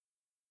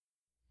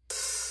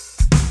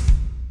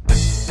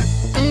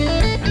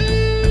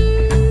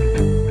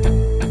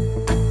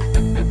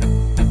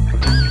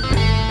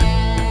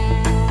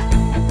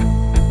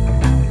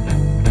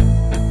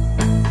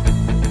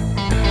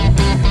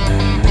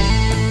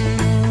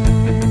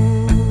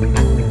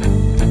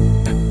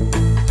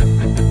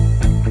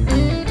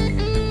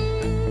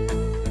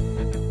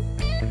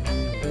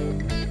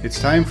It's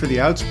time for The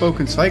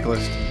Outspoken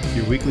Cyclist,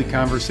 your weekly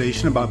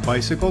conversation about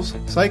bicycles,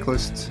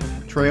 cyclists,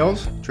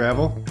 trails,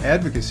 travel,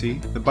 advocacy,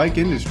 the bike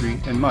industry,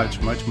 and much,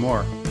 much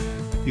more.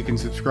 You can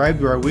subscribe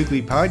to our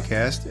weekly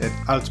podcast at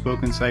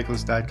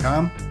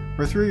outspokencyclist.com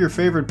or through your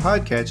favorite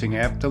podcatching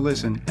app to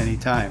listen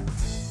anytime.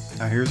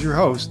 Now here's your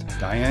host,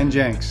 Diane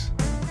Jenks.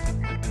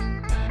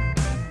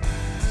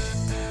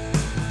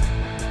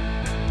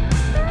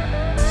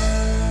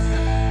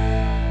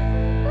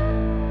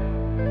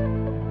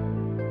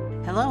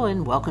 Hello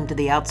and welcome to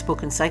The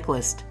Outspoken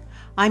Cyclist.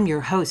 I'm your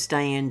host,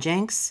 Diane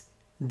Jenks.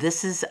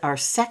 This is our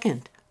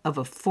second of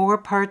a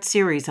 4-part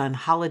series on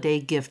holiday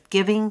gift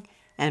giving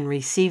and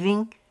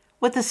receiving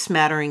with a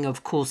smattering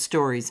of cool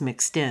stories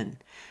mixed in.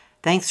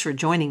 Thanks for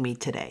joining me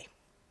today.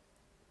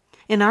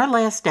 In our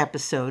last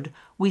episode,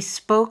 we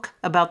spoke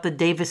about the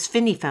Davis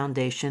Phinney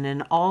Foundation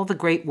and all the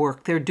great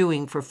work they're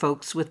doing for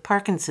folks with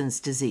Parkinson's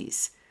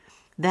disease.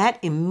 That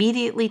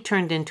immediately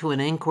turned into an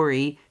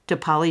inquiry to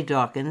Polly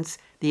Dawkins,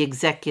 the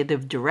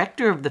executive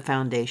director of the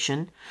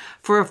foundation,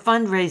 for a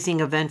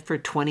fundraising event for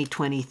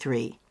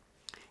 2023.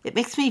 It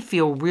makes me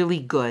feel really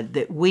good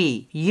that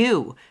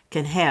you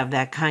can have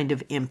that kind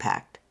of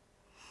impact.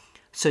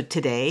 So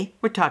today,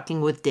 we're talking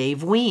with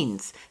Dave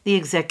Wiens, the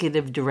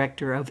executive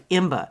director of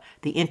IMBA,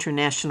 the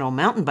International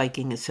Mountain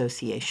Biking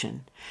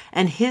Association,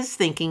 and his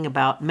thinking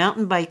about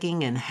mountain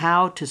biking and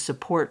how to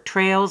support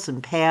trails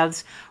and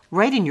paths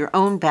right in your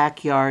own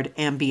backyard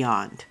and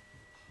beyond.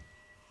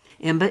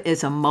 IMBA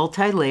is a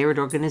multi-layered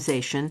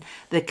organization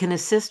that can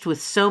assist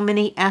with so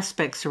many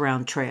aspects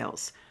around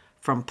trails.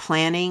 From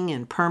planning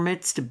and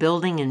permits to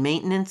building and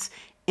maintenance,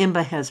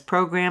 IMBA has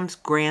programs,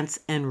 grants,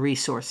 and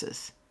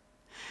resources.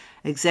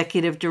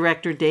 Executive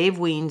Director Dave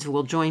Wiens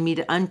will join me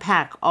to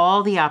unpack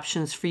all the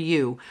options for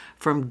you,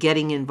 from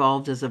getting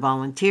involved as a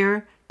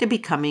volunteer to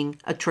becoming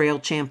a trail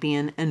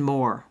champion and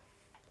more.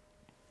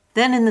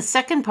 Then in the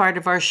second part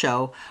of our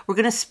show, we're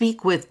going to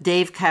speak with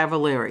Dave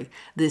Cavalieri,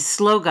 the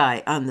slow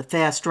guy on the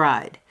fast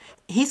ride.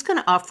 He's going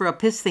to offer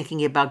up his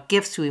thinking about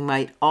gifts we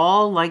might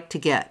all like to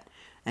get,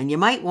 and you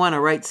might want to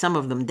write some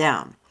of them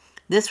down.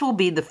 This will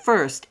be the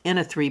first in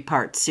a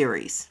 3-part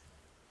series.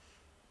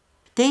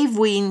 Dave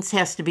Wiens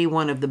has to be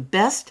one of the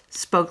best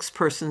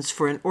spokespersons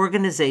for an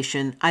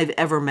organization I've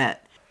ever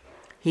met.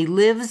 He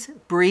lives,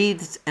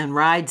 breathes, and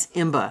rides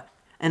IMBA,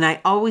 and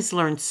I always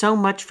learn so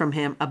much from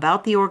him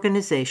about the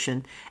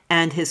organization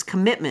and his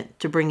commitment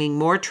to bringing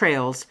more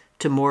trails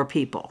to more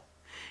people.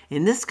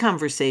 In this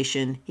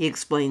conversation, he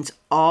explains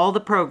all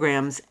the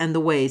programs and the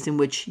ways in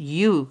which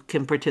you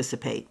can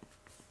participate.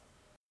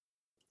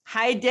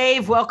 Hi,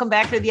 Dave. Welcome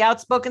back to The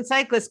Outspoken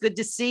Cyclist. Good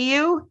to see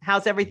you.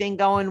 How's everything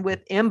going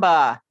with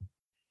IMBA?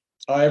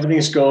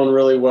 Everything's going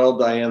really well,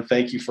 Diane.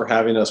 Thank you for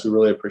having us. We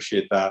really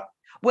appreciate that.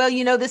 Well,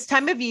 this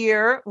time of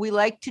year, we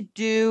like to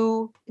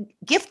do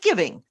gift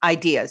giving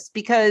ideas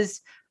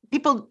because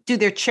people do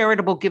their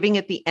charitable giving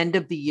at the end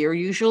of the year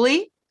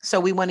usually. So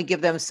we want to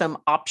give them some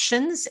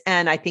options.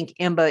 And I think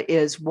IMBA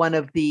is one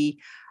of the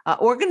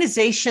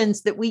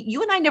organizations that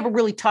you and I never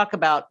really talk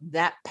about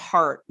that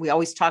part. We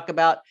always talk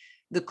about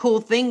the cool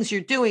things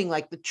you're doing,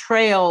 like the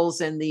trails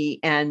and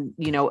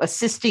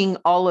assisting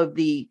all of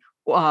the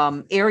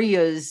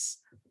areas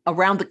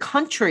around the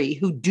country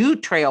who do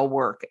trail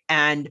work.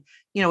 And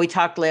we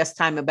talked last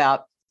time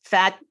about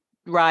fat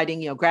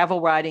riding, gravel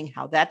riding,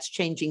 how that's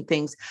changing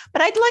things.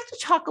 But I'd like to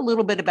talk a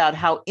little bit about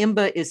how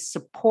IMBA is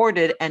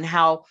supported and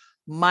how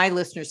my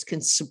listeners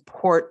can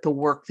support the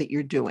work that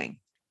you're doing.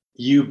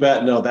 You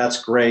bet. No,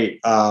 that's great.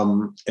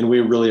 And we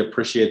really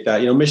appreciate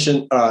that.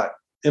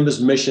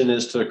 IMBA's mission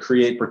is to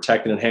create,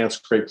 protect, and enhance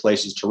great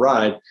places to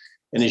ride.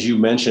 And as you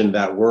mentioned,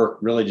 that work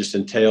really just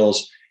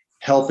entails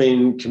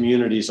helping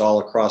communities all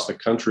across the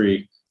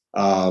country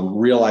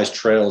realize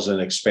trails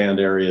and expand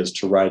areas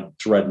to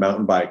ride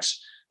mountain bikes.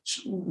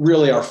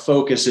 Really, our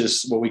focus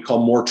is what we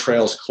call more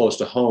trails close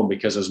to home,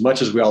 because as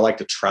much as we all like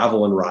to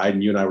travel and ride,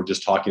 and you and I were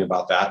just talking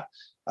about that,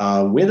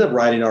 we end up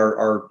riding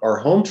our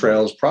home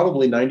trails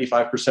probably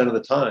 95% of the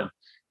time.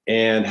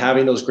 And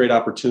having those great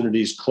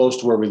opportunities close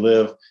to where we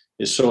live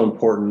is so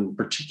important,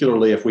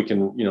 particularly if we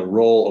can,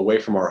 roll away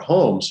from our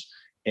homes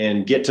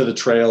and get to the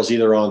trails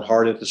either on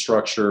hard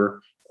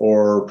infrastructure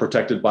or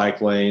protected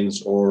bike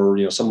lanes, or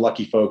some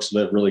lucky folks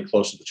live really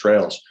close to the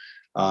trails.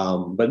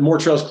 But more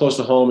trails close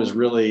to home is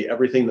really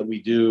everything that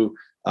we do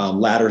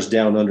ladders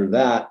down under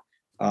that.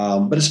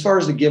 But as far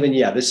as the giving,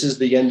 this is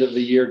the end of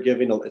the year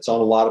giving. It's on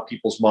a lot of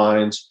people's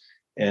minds.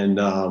 And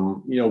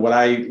what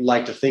I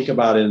like to think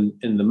about in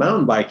the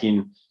mountain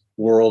biking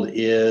world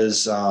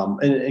is,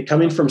 and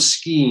coming from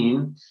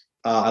skiing,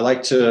 I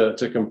like to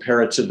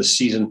compare it to the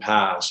season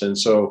pass. And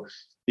so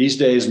these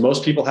days,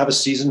 most people have a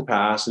season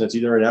pass, and it's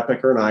either an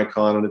Epic or an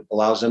Icon, and it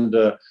allows them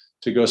to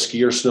go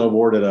ski or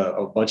snowboard at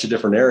a bunch of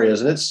different areas.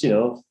 And it's,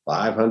 $500,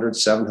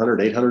 $700,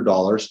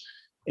 $800.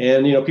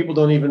 And, people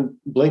don't even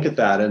blink at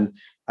that. And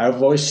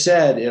I've always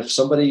said, if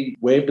somebody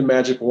waved a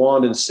magic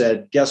wand and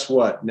said, guess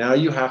what? Now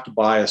you have to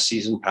buy a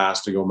season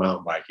pass to go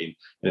mountain biking,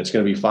 and it's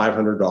going to be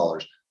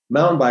 $500.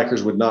 mountain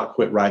bikers would not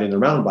quit riding their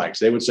mountain bikes.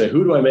 They would say,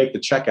 who do I make the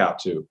check out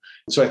to?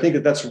 So I think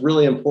that that's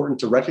really important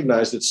to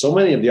recognize that so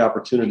many of the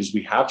opportunities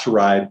we have to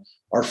ride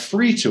are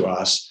free to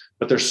us,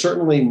 but they're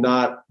certainly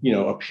not,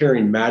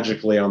 appearing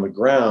magically on the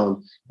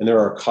ground, and there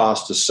are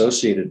costs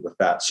associated with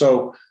that.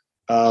 So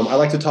I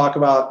like to talk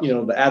about,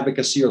 the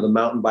advocacy or the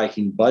mountain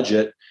biking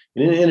budget.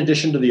 And in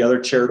addition to the other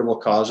charitable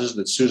causes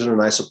that Susan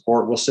and I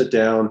support, we'll sit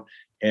down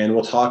and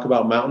we'll talk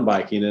about mountain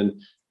biking.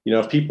 And,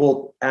 if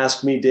people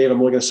ask me, Dave, I'm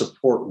only going to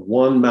support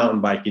one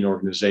mountain biking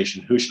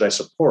organization, who should I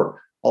support?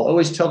 I'll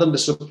always tell them to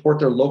support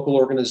their local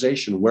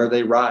organization where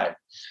they ride.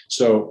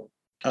 So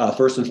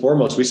first and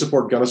foremost, we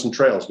support Gunnison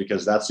Trails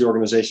because that's the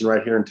organization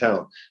right here in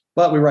town.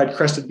 But we ride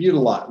Crested Butte a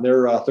lot, and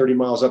they're 30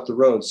 miles up the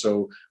road.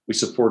 So we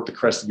support the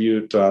Crested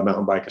Butte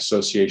Mountain Bike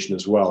Association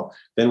as well.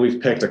 Then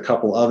we've picked a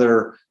couple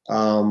other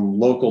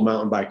local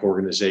mountain bike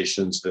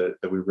organizations that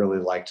we really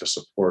like to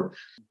support.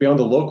 Beyond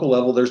the local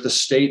level, there's the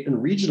state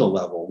and regional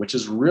level, which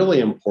is really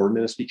important,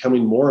 and it's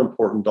becoming more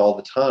important all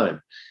the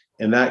time.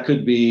 And that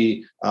could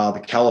be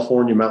the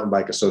California Mountain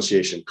Bike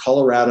Association.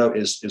 Colorado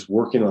is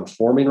working on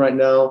forming right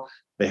now.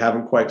 They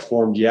haven't quite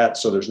formed yet,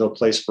 so there's no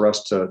place for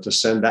us to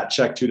send that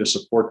check to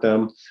support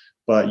them.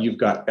 But you've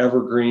got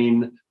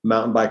Evergreen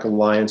Mountain Bike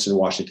Alliance in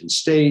Washington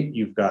State.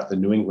 You've got the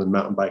New England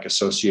Mountain Bike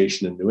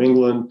Association in New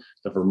England,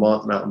 the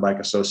Vermont Mountain Bike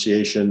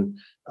Association,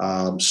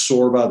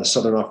 SORBA, the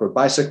Southern Off-Road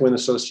Bicycling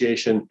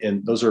Association,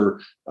 and those are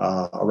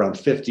around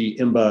 50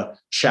 IMBA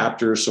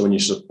chapters. So when you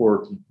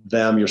support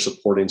them, you're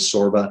supporting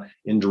SORBA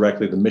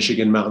indirectly. The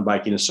Michigan Mountain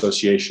Biking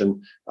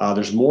Association.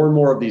 There's more and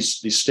more of these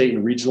state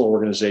and regional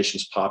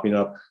organizations popping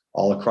up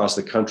all across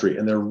the country,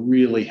 and they're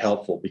really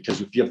helpful because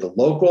if you have the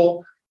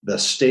local, the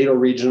state or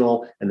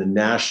regional, and the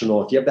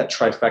national, if you have that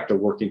trifecta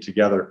working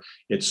together,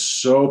 it's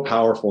so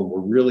powerful. And we're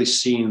really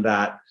seeing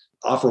that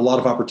offer a lot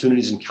of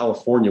opportunities in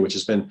California, which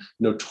has been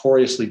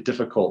notoriously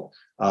difficult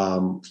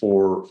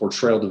for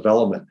trail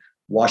development.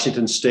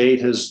 Washington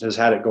State has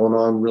had it going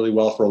on really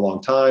well for a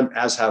long time,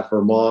 as have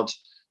Vermont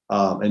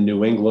and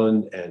New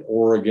England and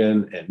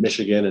Oregon and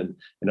Michigan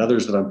and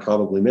others that I'm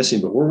probably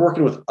missing. But we're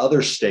working with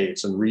other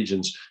states and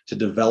regions to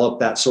develop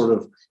that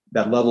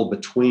that level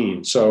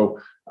between. So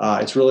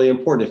it's really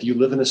important. If you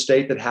live in a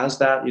state that has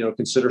that,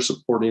 consider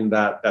supporting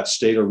that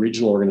state or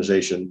regional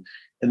organization.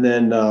 And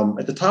then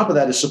at the top of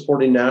that is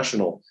supporting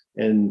national.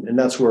 And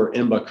that's where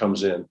IMBA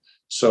comes in.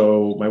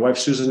 So my wife,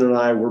 Susan, and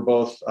I, we're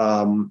both,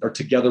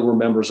 together, we're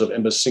members of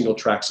IMBA's Single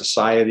Track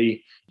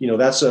Society.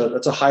 That's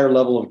a higher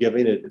level of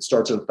giving. It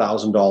starts at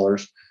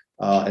 $1,000.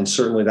 And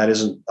certainly that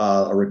isn't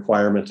a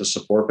requirement to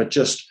support, but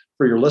just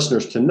for your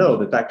listeners to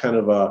know that kind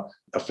of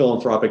a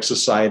philanthropic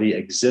society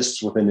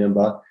exists within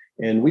IMBA.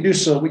 And we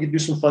could do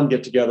some fun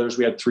get-togethers.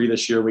 We had 3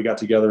 this year. We got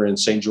together in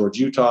St. George,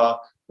 Utah.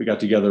 We got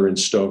together in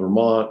Stowe,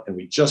 Vermont, and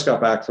we just got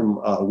back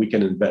from a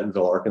weekend in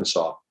Bentonville,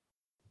 Arkansas.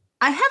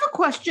 I have a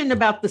question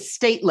about the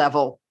state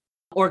level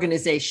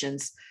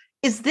organizations.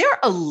 Is there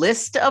a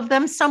list of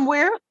them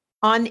somewhere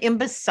on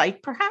IMBA's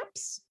site,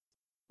 perhaps?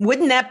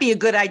 Wouldn't that be a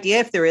good idea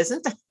if there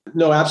isn't?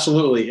 No,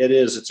 absolutely. It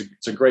is.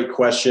 It's a great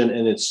question.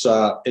 And it's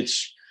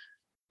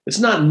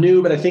not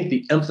new, but I think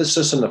the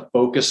emphasis and the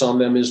focus on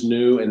them is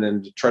new. And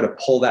then to try to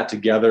pull that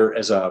together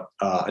as a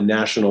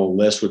national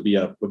list would be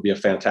a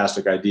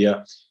fantastic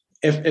idea.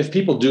 If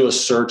people do a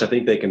search, I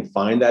think they can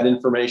find that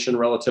information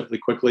relatively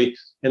quickly.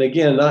 And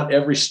again, not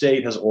every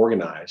state has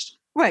organized.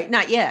 Right.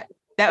 Not yet.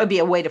 That would be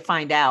a way to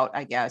find out,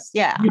 I guess.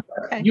 Yeah.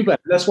 You bet.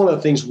 That's one of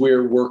the things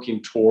we're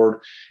working toward.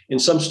 In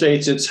some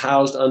states, it's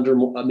housed under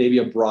maybe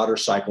a broader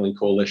cycling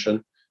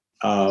coalition.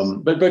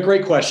 But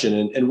great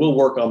question. And we'll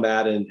work on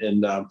that.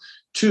 And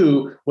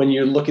two, when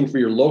you're looking for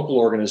your local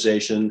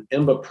organization,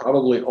 IMBA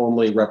probably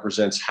only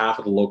represents half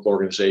of the local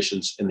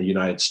organizations in the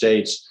United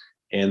States.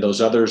 And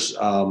those others,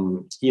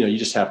 you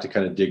just have to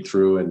kind of dig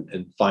through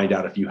and find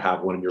out if you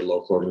have one in your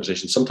local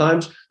organization.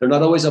 Sometimes they're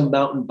not always a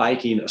mountain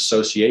biking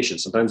association.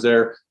 Sometimes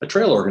they're a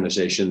trail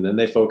organization, and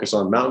they focus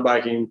on mountain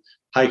biking,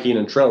 hiking,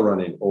 and trail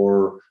running,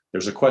 or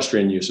there's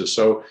equestrian uses.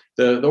 So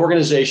the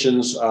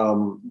organizations,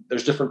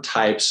 there's different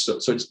types.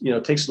 So it's,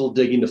 it takes a little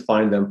digging to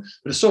find them,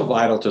 but it's so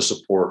vital to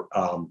support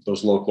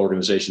those local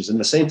organizations. And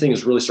the same thing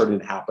is really starting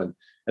to happen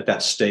at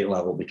that state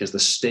level, because the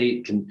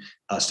state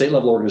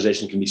level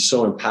organization can be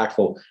so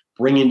impactful,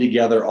 bringing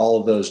together all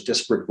of those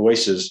disparate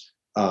voices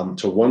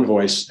to one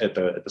voice at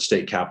the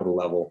state capital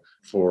level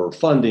for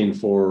funding,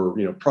 for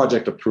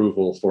project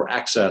approval, for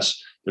access.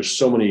 There's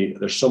so many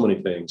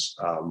things.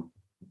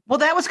 Well,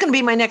 that was going to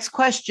be my next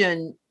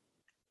question.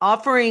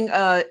 Offering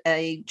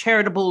a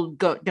charitable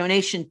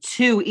donation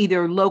to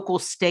either local,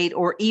 state,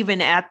 or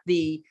even at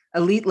the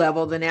elite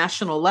level, the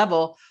national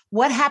level,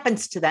 what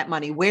happens to that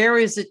money? Where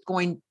is it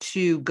going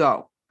to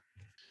go?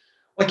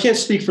 I can't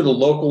speak for the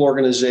local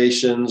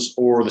organizations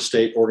or the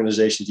state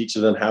organizations. Each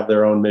of them have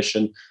their own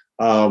mission.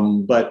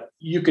 But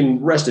you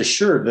can rest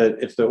assured that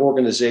if the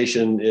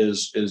organization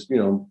is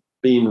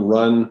being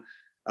run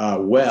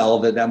well,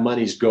 that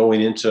money's going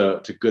into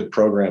good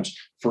programs.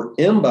 For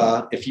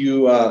IMBA, if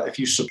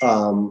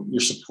you're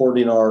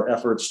supporting our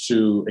efforts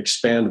to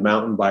expand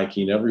mountain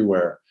biking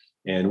everywhere,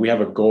 And we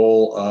have a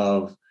goal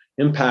of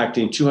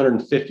impacting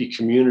 250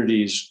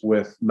 communities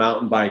with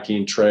mountain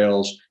biking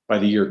trails by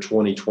the year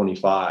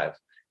 2025.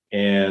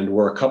 And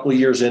we're a couple of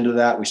years into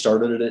that. We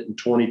started it in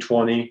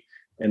 2020.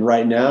 And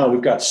right now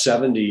we've got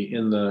 70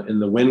 in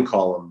the win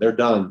column. They're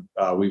done.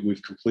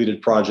 We've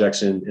completed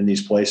projects in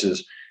these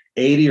places.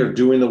 80 are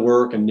doing the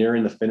work and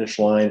nearing the finish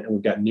line. And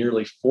we've got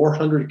nearly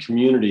 400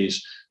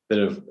 communities that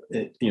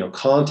have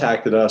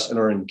contacted us and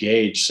are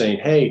engaged saying,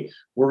 hey,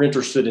 we're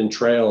interested in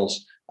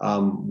trails.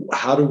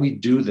 How do we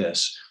do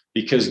this?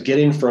 Because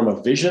getting from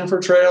a vision for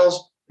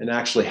trails and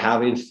actually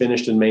having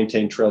finished and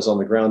maintained trails on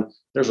the ground,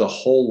 there's a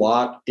whole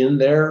lot in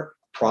there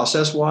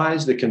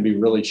process-wise that can be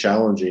really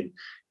challenging.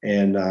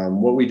 And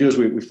what we do is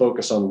we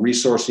focus on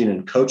resourcing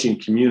and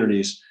coaching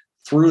communities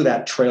through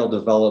that trail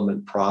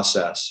development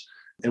process.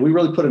 And we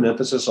really put an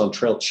emphasis on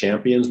trail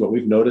champions. What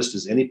we've noticed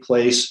is any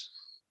place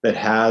that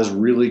has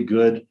really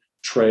good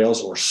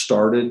trails or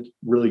started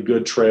really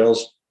good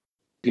trails,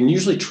 you can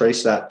usually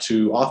trace that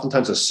to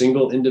oftentimes a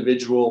single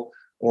individual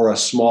or a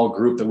small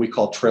group that we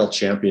call trail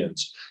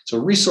champions.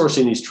 So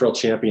resourcing these trail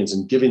champions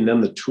and giving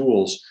them the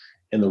tools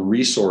and the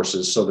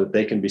resources so that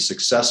they can be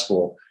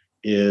successful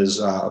is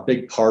a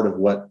big part of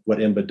what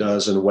IMBA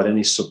does and what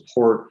any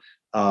support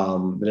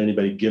that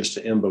anybody gives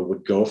to IMBA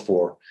would go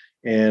for.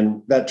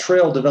 And that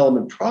trail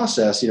development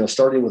process,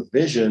 starting with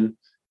vision,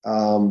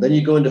 then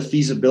you go into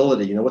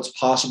feasibility, what's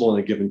possible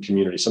in a given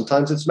community.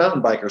 Sometimes it's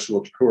mountain bikers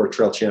who are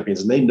trail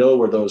champions, and they know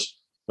where those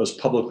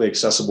publicly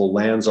accessible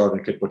lands are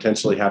that could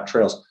potentially have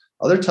trails.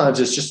 Other times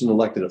it's just an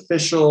elected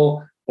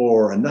official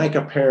or a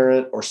NICA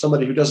parent or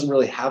somebody who doesn't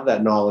really have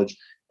that knowledge,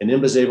 and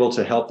IMBA is able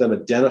to help them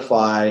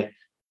identify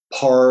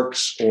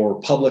parks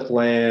or public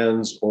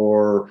lands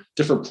or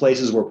different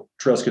places where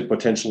trails could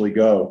potentially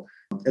go.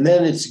 And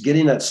then it's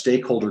getting that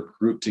stakeholder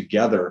group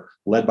together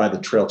led by the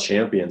trail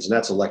champions. And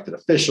that's elected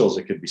officials.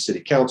 It could be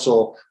city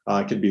council.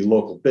 It could be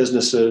local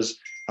businesses.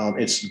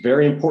 It's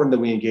very important that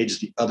we engage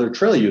the other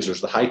trail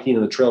users, the hiking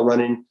and the trail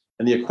running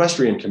and the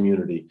equestrian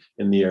community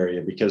in the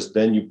area, because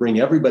then you bring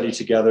everybody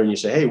together and you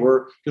say, hey,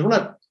 because we're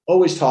not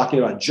always talking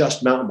about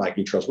just mountain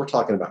biking trails. We're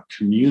talking about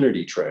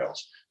community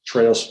trails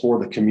for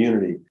the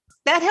community.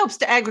 That helps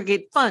to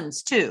aggregate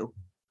funds too.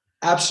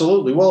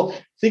 Absolutely. Well,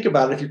 think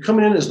about it. If you're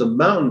coming in as the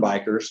mountain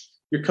bikers,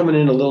 you're coming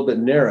in a little bit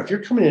narrow. If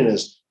you're coming in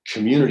as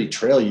community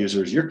trail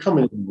users, you're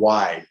coming in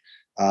wide.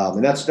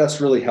 And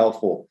that's really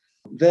helpful.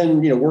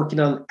 Then, working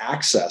on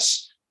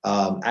access.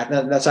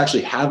 That's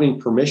actually having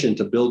permission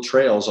to build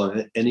trails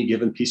on any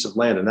given piece of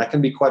land. And that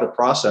can be quite a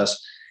process.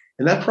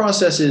 And that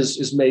process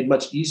is made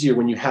much easier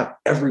when you have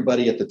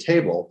everybody at the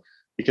table,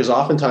 because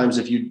oftentimes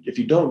if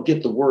you don't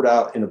get the word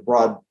out in a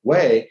broad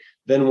way,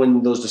 then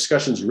when those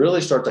discussions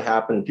really start to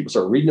happen and people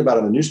start reading about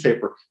it in the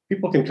newspaper,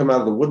 people can come out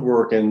of the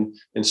woodwork and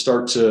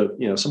start to,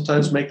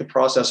 sometimes make the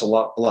process a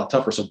lot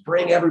tougher. So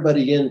bring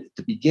everybody in at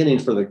the beginning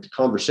for the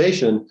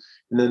conversation.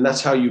 And then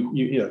that's how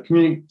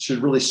community should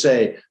really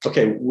say,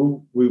 okay,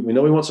 we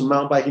know we want some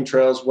mountain biking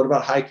trails. What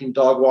about hiking,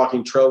 dog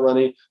walking, trail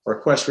running, or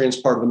equestrian is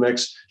part of the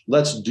mix?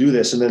 Let's do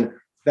this. And then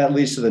that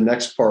leads to the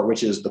next part,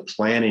 which is the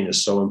planning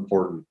is so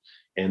important.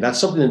 And that's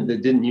something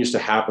that didn't used to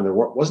happen. There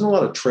wasn't a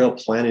lot of trail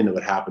planning that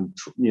would happen.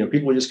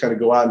 People would just kind of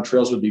go out and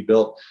trails would be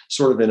built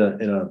sort of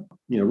in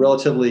a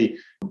relatively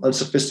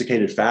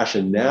unsophisticated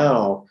fashion.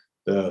 Now,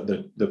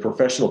 the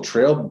professional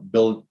trail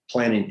build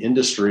planning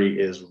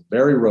industry is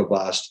very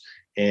robust.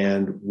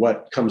 And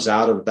what comes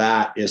out of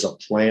that is a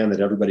plan that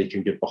everybody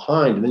can get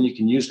behind. And then you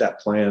can use that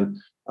plan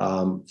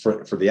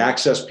for the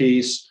access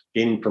piece,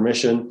 gaining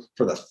permission,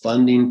 for the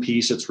funding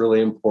piece. It's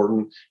really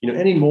important.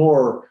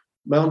 Anymore,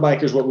 mountain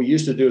bikers, what we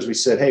used to do is we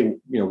said, hey,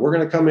 we're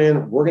going to come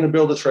in, we're going to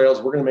build the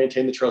trails, we're going to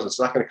maintain the trails. It's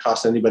not going to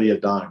cost anybody a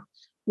dime.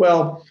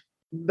 Well,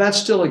 that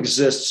still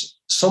exists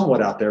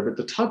somewhat out there, but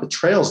the type of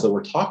trails that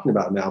we're talking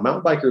about now,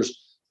 mountain bikers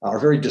are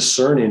very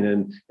discerning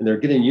and they're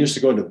getting used to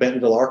going to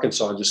Bentonville,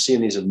 Arkansas and just seeing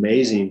these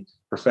amazing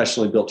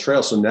professionally built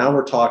trails. So now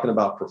we're talking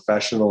about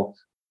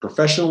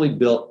professionally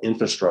built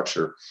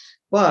infrastructure.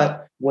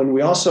 But when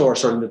we also are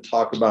starting to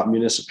talk about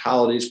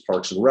municipalities,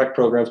 parks and rec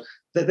programs,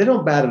 they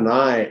don't bat an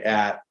eye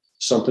at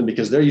something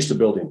because they're used to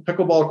building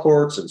pickleball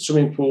courts and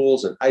swimming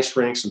pools and ice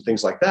rinks and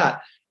things like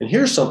that. And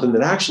here's something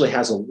that actually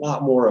has a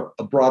lot more,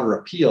 a broader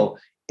appeal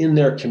in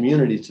their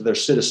community to their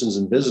citizens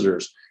and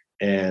visitors.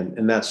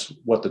 And that's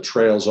what the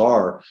trails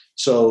are.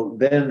 So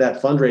then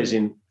that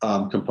fundraising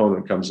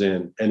component comes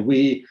in, and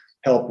we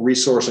help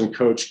resource and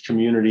coach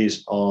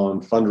communities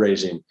on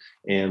fundraising.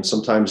 And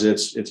sometimes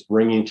it's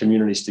bringing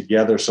communities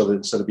together so that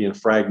instead of being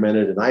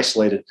fragmented and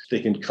isolated, they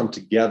can come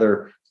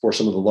together for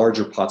some of the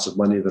larger pots of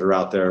money that are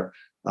out there.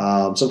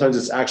 Sometimes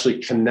it's actually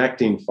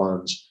connecting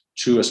funds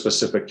to a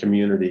specific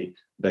community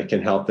that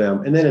can help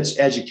them. And then it's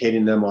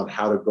educating them on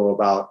how to go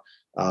about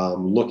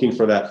looking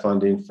for that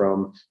funding,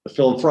 from the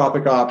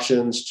philanthropic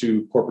options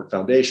to corporate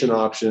foundation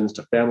options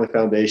to family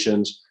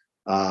foundations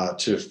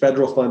to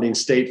federal funding,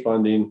 state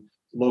funding,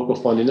 local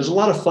funding. There's a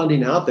lot of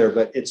funding out there,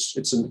 but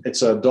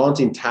it's a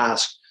daunting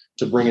task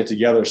to bring it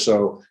together.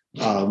 So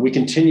we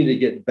continue to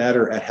get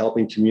better at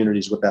helping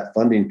communities with that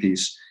funding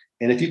piece.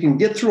 And if you can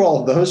get through all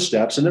of those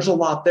steps, and there's a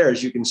lot there,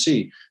 as you can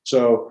see.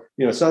 So,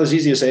 it's not as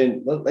easy as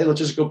saying, hey, let's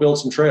just go build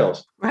some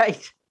trails.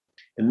 Right.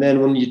 And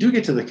then when you do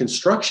get to the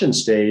construction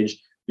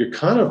stage, you're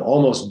kind of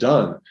almost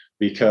done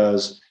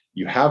because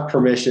you have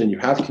permission, you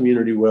have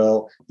community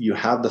will, you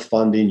have the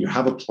funding, you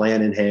have a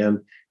plan in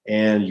hand,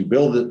 and you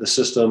build the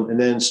system. And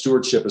then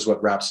stewardship is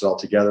what wraps it all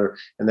together.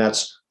 And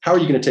that's how are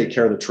you going to take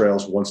care of the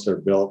trails once they're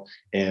built?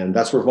 And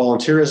that's where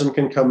volunteerism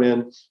can come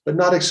in, but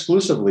not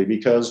exclusively,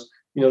 because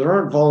there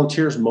aren't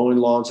volunteers mowing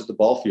lawns at the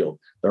ball field.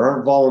 There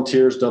aren't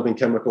volunteers dumping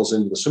chemicals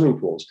into the swimming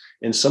pools.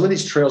 And some of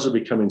these trails are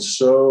becoming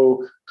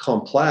so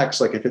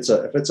complex. Like if it's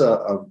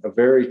a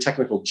very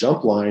technical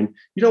jump line,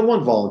 you don't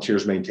want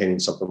volunteers maintaining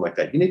something like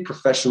that. You need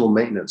professional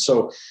maintenance.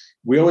 So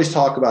we always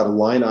talk about a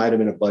line item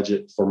in a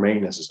budget for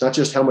maintenance. It's not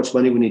just how much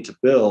money we need to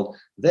build.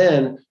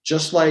 Then,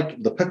 just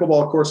like the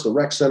pickleball courts, the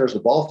rec centers, the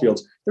ball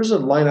fields, there's a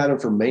line item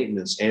for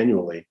maintenance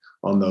annually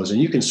on those.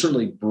 And you can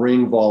certainly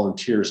bring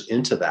volunteers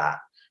into that.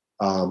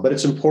 But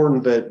it's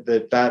important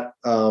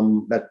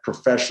that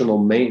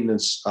professional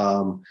maintenance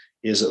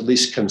is at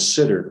least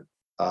considered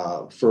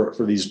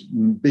for these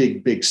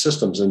big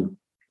systems. And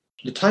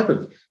the type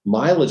of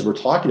mileage we're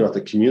talking about,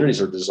 the communities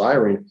are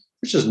desiring,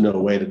 there's just no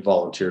way that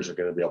volunteers are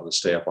going to be able to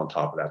stay up on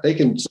top of that. They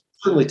can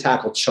certainly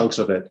tackle chunks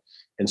of it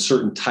in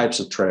certain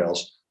types of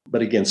trails.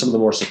 But again, some of the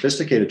more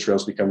sophisticated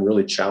trails become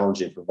really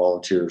challenging for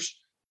volunteers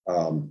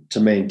to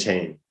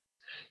maintain.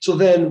 So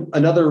then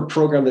another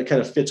program that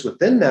kind of fits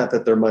within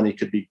that their money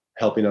could be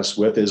helping us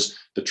with is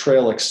the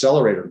Trail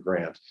Accelerator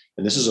Grant.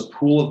 And this is a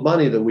pool of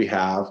money that we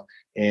have,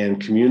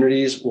 and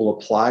communities will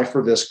apply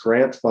for this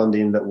grant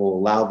funding that will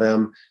allow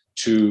them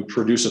to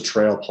produce a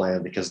trail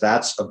plan, because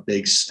that's a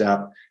big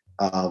step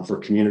for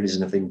communities.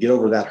 And if they can get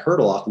over that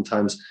hurdle,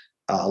 oftentimes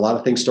a lot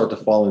of things start to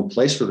fall in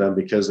place for them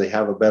because they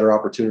have a better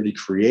opportunity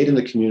creating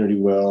the community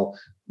will,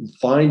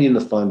 finding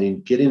the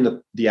funding,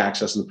 getting the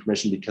access and the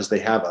permission, because they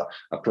have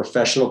a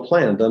professional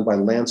plan done by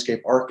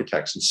landscape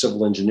architects and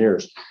civil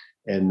engineers.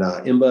 And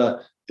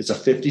IMBA, it's a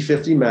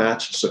 50-50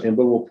 match. So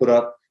IMBA will put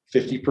up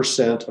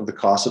 50% of the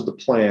cost of the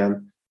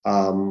plan,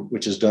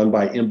 which is done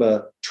by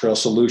IMBA Trail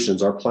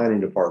Solutions, our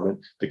planning department.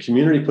 The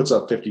community puts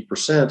up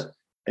 50%.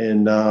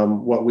 And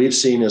what we've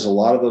seen is a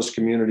lot of those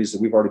communities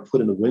that we've already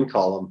put in the win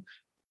column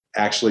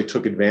actually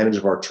took advantage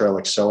of our Trail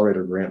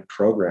Accelerator Grant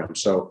program.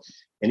 So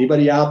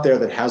anybody out there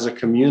that has a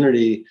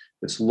community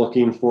that's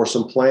looking for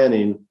some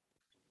planning,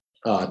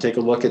 take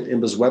a look at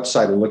IMBA's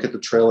website and look at the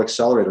Trail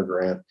Accelerator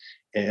Grant,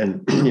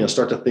 and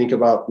start to think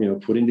about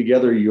putting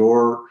together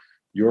your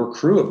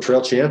crew of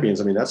trail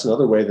champions. I mean, that's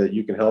another way that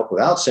you can help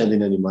without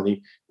sending any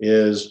money,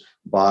 is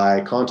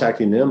by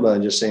contacting IMBA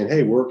and just saying,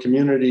 hey, we're a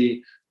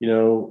community,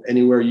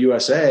 anywhere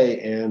USA,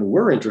 and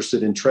we're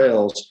interested in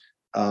trails.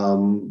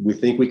 We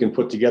think we can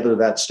put together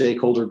that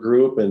stakeholder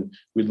group, and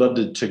we'd love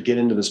to get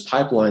into this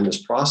pipeline,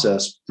 this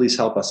process. Please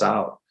help us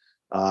out.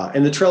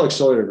 And the Trail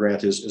Accelerator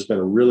Grant has been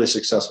a really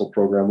successful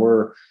program.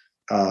 We're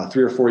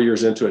 3 or 4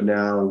 years into it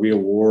now, and we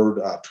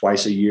award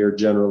twice a year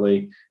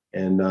generally.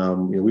 And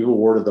we've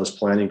awarded those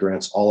planning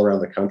grants all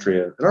around the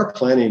country. And our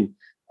planning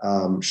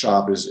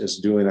shop is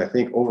doing, I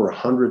think, over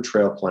 100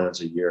 trail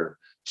plans a year.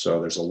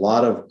 So there's a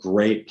lot of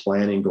great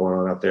planning going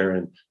on out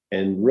there.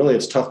 And really,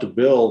 it's tough to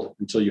build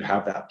until you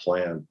have that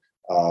plan.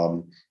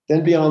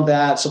 Then beyond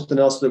that, something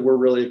else that we're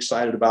really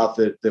excited about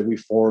that we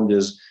formed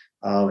is,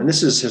 and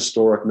this is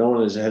historic, no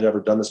one had ever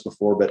done this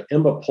before, but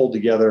IMBA pulled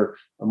together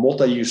a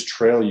multi-use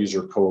trail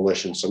user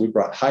coalition. So we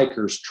brought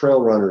hikers,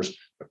 trail runners,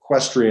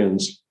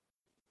 equestrians,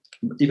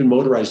 even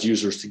motorized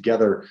users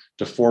together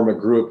to form a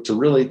group to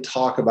really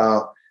talk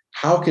about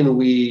how can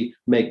we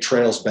make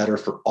trails better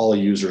for all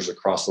users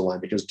across the line?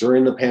 Because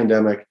during the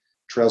pandemic,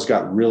 trails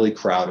got really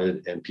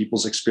crowded and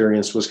people's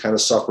experience was kind of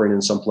suffering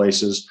in some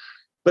places.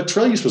 But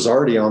trail use was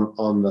already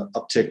on the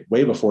uptick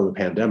way before the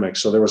pandemic.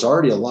 So there was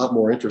already a lot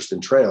more interest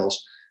in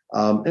trails.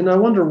 And I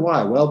wonder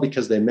why. Well,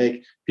 because they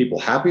make people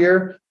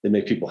happier, they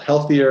make people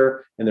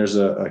healthier, and there's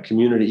a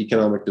community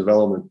economic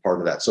development part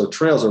of that. So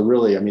trails are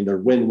really, they're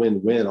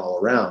win-win-win all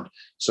around.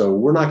 So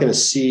we're not going to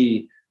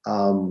see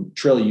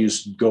trail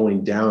use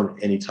going down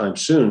anytime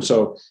soon.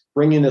 So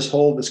bringing this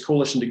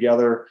coalition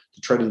together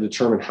to try to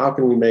determine how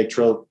can we make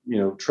trails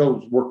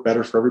work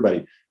better for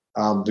everybody.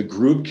 The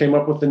group came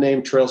up with the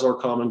name Trails Our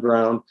Common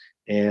Ground,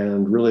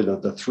 and really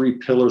the 3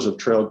 pillars of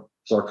Trails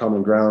Our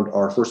Common Ground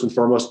are, first and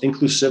foremost,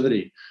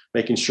 inclusivity,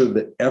 making sure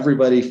that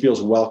everybody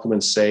feels welcome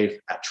and safe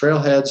at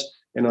trailheads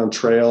and on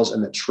trails,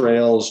 and that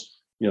trails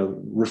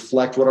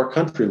reflect what our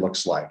country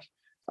looks like.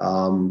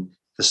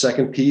 The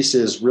second piece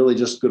is really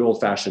just good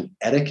old-fashioned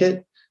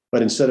etiquette,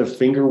 but instead of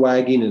finger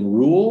wagging and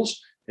rules,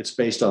 it's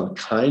based on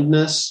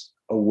kindness,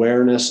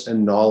 awareness,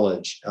 and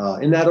knowledge.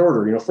 In that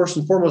order, first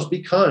and foremost,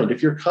 be kind.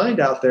 If you're kind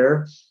out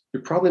there,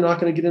 you're probably not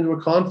going to get into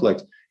a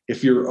conflict.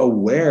 If you're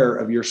aware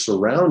of your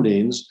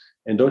surroundings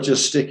and don't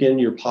just stick in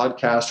your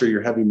podcast or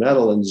your heavy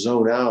metal and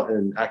zone out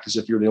and act as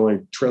if you're the only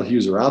trail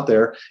user out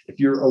there, if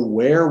you're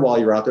aware while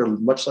you're out there,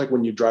 much like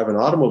when you drive an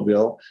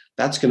automobile,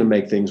 that's going to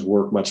make things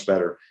work much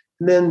better.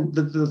 And then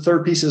the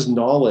third piece is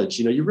knowledge.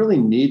 You really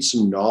need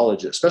some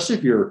knowledge, especially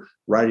if you're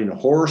riding a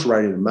horse,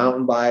 riding a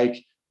mountain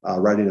bike,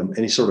 riding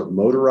any sort of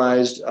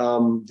motorized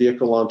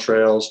vehicle on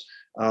trails.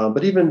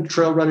 But even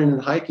trail running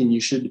and hiking, you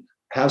should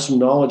have some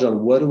knowledge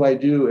on what do I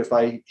do if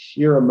I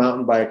hear a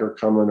mountain biker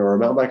coming, or a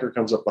mountain biker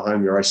comes up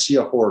behind me, or I see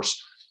a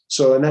horse.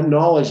 So, and that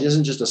knowledge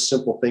isn't just a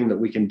simple thing that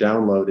we can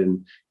download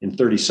in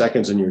 30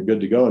 seconds and you're good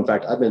to go. In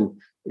fact, I've been,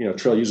 a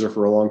trail user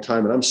for a long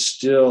time, and I'm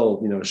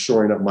still,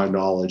 shoring up my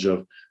knowledge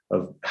of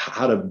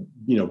how to,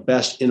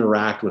 best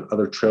interact with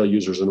other trail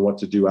users and what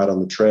to do out on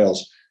the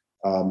trails.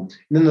 And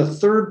then the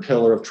third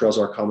pillar of Trails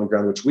Are Common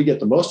Ground, which we get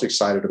the most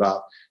excited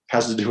about,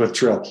 has to do with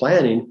trail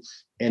planning.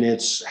 And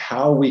it's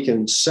how we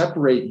can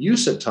separate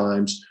use at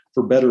times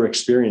for better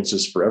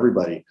experiences for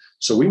everybody.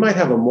 So we might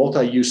have a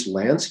multi-use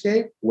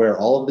landscape where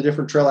all of the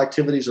different trail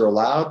activities are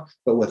allowed,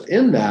 but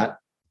within that,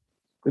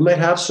 we might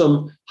have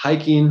some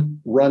hiking,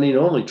 running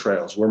only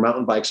trails where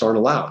mountain bikes aren't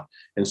allowed.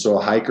 And so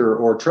a hiker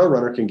or a trail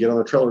runner can get on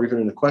the trail, or even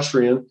an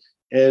equestrian,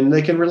 and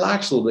they can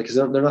relax a little bit because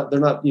they're not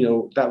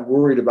that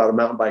worried about a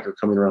mountain biker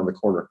coming around the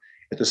corner.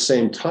 At the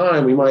same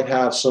time, we might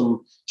have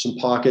some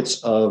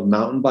pockets of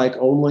mountain bike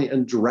only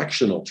and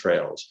directional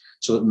trails,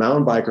 so that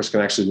mountain bikers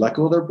can actually let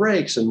go of their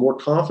brakes and more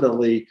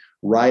confidently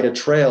ride a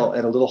trail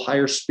at a little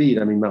higher speed.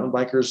 I mean, mountain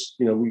bikers,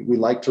 we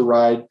like to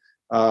ride.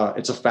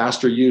 It's a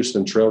faster use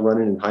than trail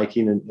running and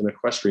hiking and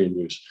equestrian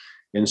use.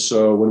 And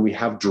so when we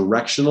have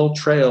directional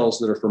trails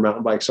that are for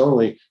mountain bikes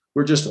only,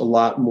 we're just a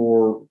lot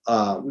more,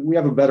 we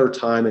have a better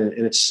time,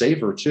 and it's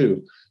safer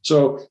too.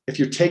 So if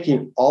you're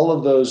taking all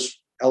of those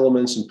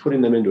elements and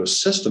putting them into a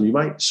system, you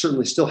might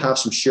certainly still have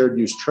some shared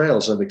use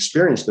trails. I've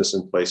experienced this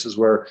in places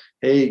where,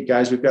 hey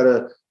guys, we've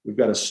got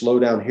to slow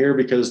down here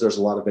because there's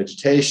a lot of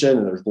vegetation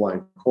and there's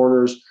blind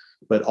corners.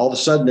 But all of a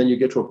sudden, then you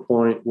get to a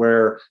point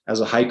where, as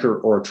a hiker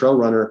or a trail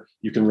runner,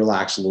 you can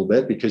relax a little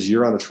bit because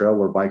you're on a trail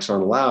where bikes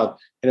aren't allowed.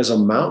 And as a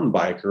mountain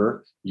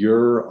biker,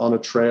 you're on a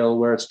trail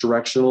where it's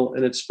directional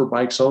and it's for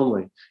bikes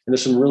only. And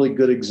there's some really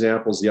good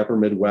examples. The Upper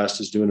Midwest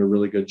is doing a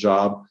really good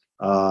job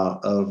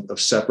of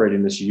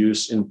separating this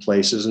use in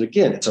places. And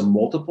again, it's a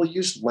multiple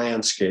use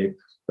landscape,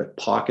 but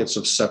pockets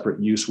of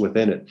separate use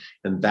within it.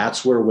 And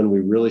that's where, when we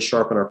really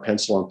sharpen our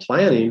pencil on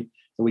planning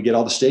and we get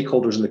all the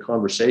stakeholders in the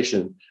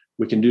conversation,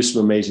 we can do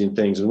some amazing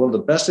things. And one of the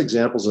best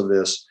examples of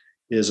this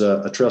is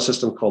a trail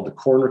system called the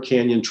Corner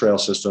Canyon Trail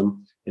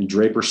System in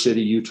Draper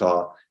City,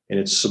 Utah. And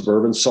it's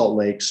suburban Salt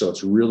Lake, so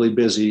it's really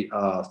busy.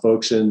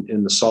 Folks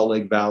in the Salt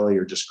Lake Valley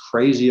are just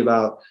crazy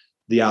about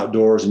the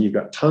outdoors, and you've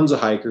got tons of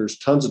hikers,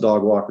 tons of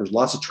dog walkers,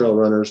 lots of trail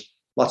runners,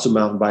 lots of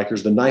mountain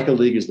bikers. The NICA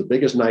League is the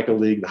biggest NICA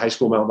league, the high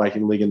school mountain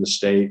biking league in the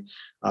state,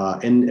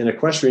 and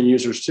equestrian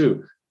users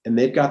too. And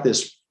they've got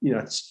this,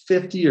 it's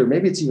 50 or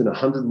maybe it's even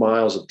 100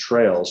 miles of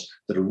trails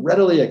that are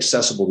readily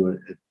accessible to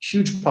a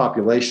huge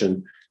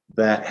population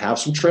that have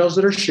some trails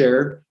that are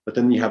shared, but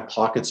then you have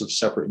pockets of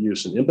separate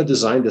use. And IMBA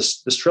designed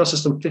this trail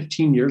system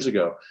 15 years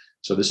ago.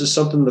 So this is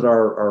something that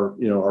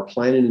our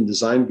planning and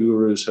design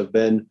gurus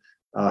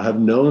have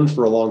known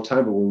for a long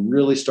time, but we're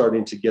really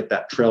starting to get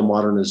that trail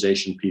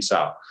modernization piece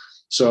out.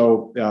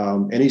 So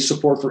any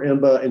support for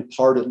IMBA, in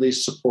part at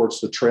least,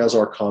 supports the Trails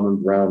Are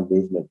Common Ground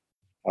movement.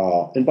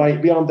 And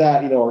beyond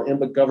that, our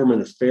IMBA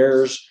government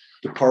affairs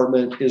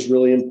department is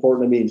really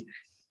important. I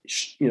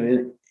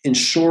mean, in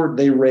short,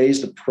 they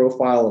raise the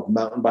profile of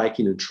mountain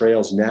biking and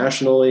trails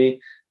nationally.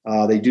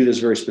 They do this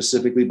very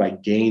specifically by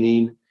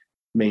gaining,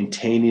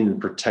 maintaining,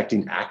 and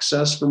protecting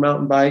access for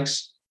mountain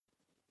bikes.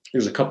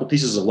 There's a couple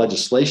pieces of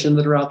legislation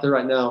that are out there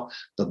right now.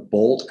 The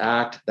BOLT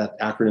Act, that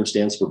acronym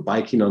stands for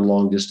Biking on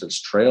Long Distance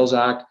Trails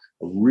Act,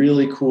 a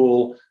really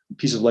cool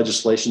piece of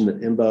legislation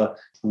that IMBA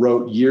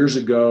wrote years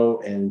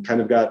ago and kind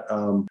of got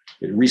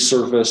it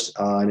resurfaced.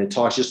 And it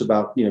talks just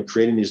about,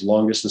 creating these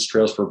long distance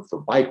trails for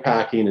bike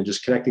packing and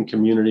just connecting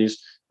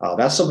communities.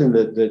 That's something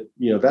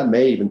that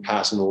may even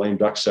pass in the lame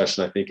duck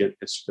session. I think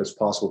it's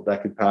possible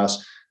that could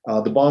pass.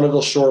 The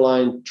Bonneville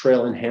Shoreline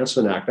Trail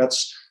Enhancement Act,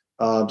 that's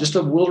just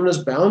a wilderness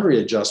boundary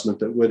adjustment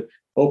that would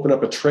open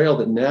up a trail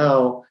that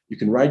now you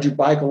can ride your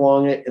bike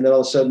along it, and then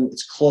all of a sudden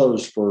it's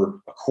closed for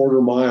a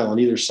quarter mile on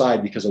either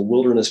side because a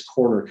wilderness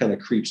corner kind of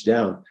creeps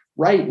down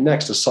right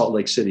next to Salt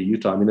Lake City,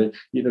 Utah. I mean,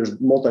 there's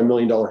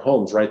multi-million-dollar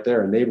homes right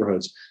there in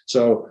neighborhoods.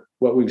 So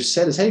what we've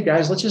said is, hey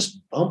guys, let's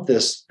just bump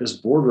this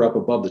border up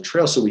above the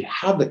trail so we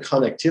have the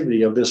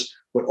connectivity of this,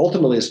 what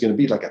ultimately is going to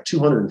be like a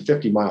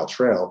 250-mile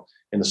trail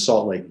in the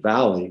Salt Lake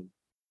Valley.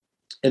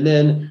 And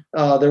then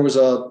there was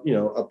a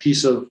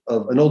piece of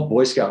an old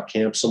Boy Scout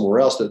camp somewhere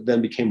else that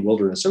then became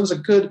wilderness. So it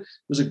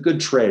was a good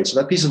trade. So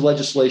that piece of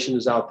legislation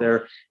is out there.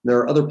 And there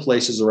are other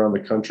places around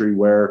the country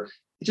where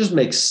it just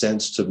makes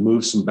sense to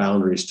move some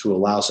boundaries to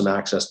allow some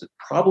access that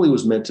probably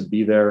was meant to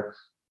be there.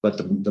 But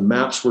the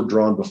maps were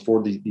drawn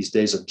before these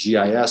days of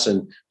GIS,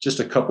 and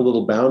just a couple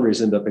little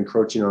boundaries end up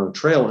encroaching on a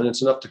trail, and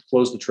it's enough to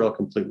close the trail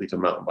completely to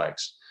mountain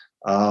bikes.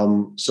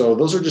 So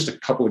those are just a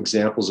couple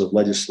examples of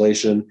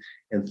legislation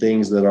and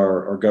things that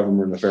our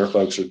government affair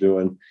folks are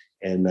doing.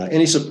 And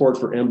any support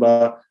for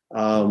IMBA,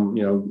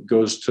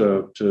 goes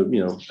to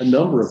a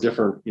number of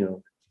different,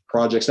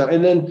 projects now.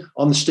 And then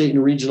on the state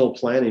and regional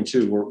planning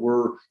too,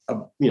 we're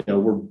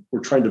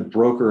trying to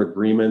broker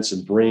agreements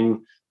and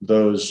bring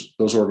those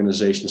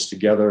organizations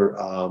together.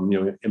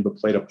 IMBA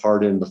played a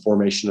part in the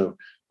formation of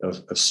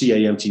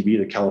CAMTV,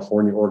 the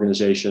California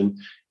organization,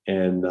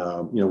 and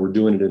we're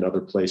doing it in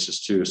other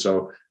places too.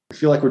 So I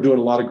feel like we're doing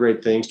a lot of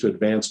great things to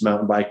advance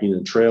mountain biking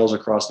and trails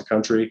across the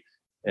country.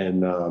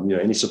 And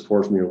any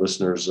support from your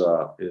listeners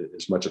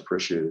is much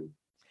appreciated.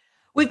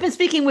 We've been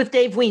speaking with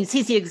Dave Wiens.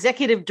 He's the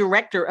executive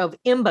director of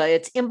IMBA.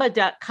 It's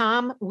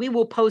imba.com. We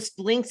will post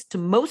links to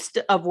most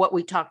of what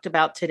we talked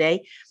about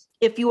today.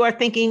 If you are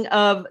thinking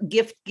of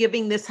gift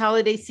giving this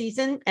holiday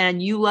season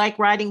and you like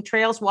riding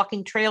trails,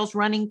 walking trails,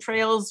 running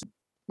trails,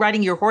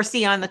 riding your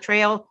horsey on the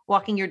trail,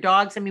 walking your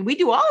dogs. I mean, we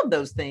do all of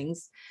those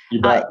things.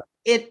 You bet.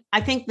 I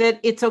think that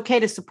it's okay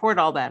to support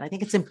all that. I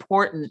think it's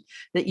important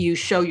that you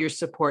show your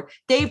support.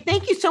 Dave,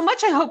 thank you so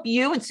much. I hope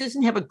you and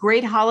Susan have a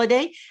great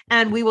holiday,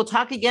 and we will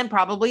talk again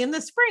probably in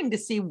the spring to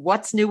see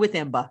what's new with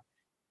IMBA.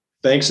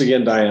 Thanks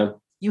again, Diane.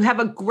 You have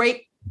a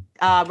great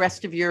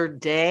rest of your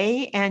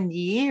day and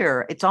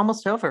year. It's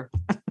almost over.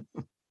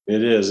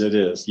 It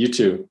is. You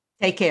too.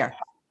 Take care.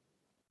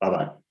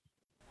 Bye-bye.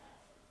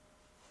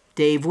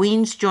 Dave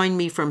Wiens joined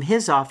me from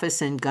his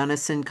office in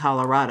Gunnison,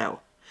 Colorado.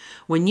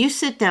 When you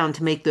sit down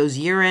to make those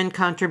year-end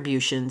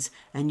contributions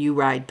and you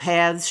ride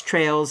paths,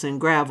 trails, and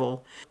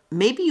gravel,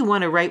 maybe you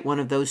want to write one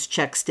of those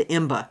checks to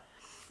IMBA.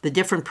 The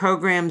different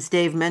programs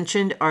Dave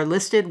mentioned are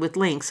listed with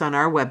links on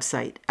our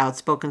website,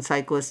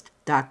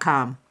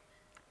 outspokencyclist.com.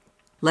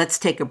 Let's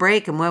take a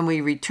break, and when we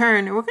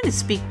return, we're going to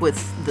speak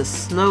with the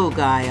slow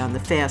guy on the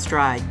fast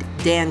ride,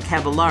 Dan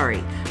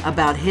Cavallari,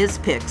 about his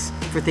picks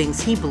for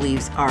things he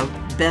believes are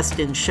best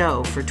in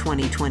show for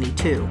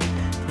 2022.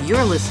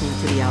 You're listening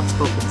to The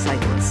Outspoken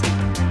Cyclist.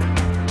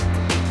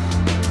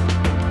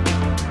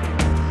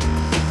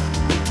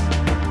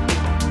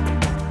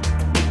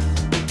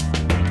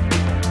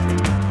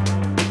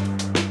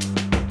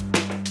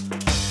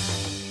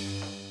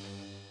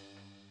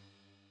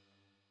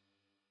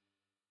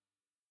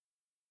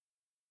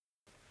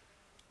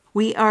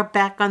 We are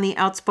back on The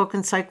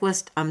Outspoken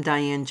Cyclist. I'm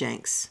Diane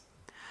Jenks.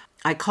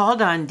 I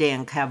called on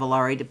Dan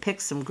Cavallari to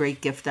pick some great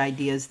gift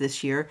ideas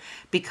this year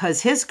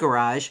because his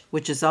garage,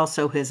 which is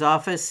also his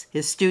office,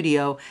 his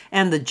studio,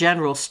 and the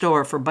general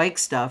store for bike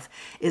stuff,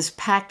 is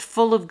packed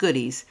full of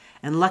goodies,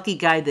 and lucky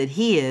guy that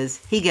he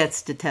is, he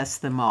gets to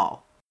test them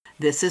all.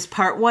 This is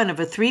part one of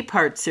a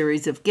 3-part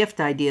series of gift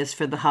ideas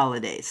for the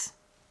holidays.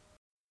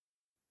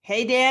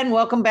 Hey Dan,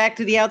 welcome back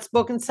to The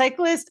Outspoken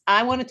Cyclist.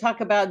 I want to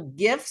talk about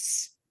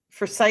gifts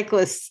for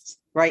cyclists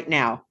right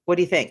now. What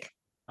do you think?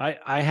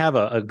 I have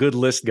a good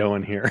list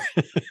going here.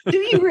 Do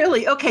you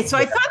really? Okay. So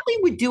I thought we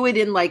would do it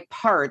in like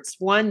parts.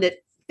 One, that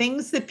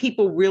things that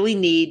people really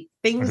need,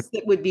 things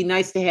that would be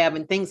nice to have,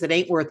 and things that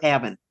ain't worth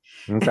having.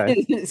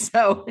 Okay.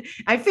 So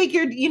I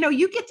figured,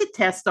 you get to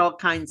test all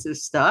kinds of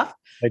stuff.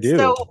 I do.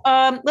 So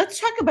let's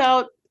talk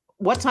about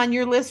what's on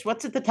your list.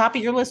 What's at the top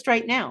of your list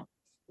right now?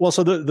 Well,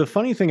 so the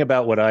funny thing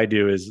about what I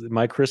do is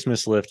my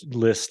Christmas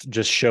list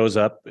just shows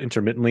up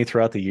intermittently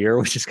throughout the year,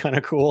 which is kind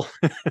of cool.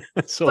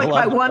 So like if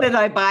I want it,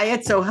 I buy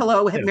it. So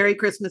hello, yeah. Merry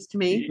Christmas to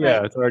me. Yeah,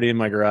 right. It's already in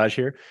my garage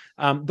here.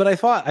 But I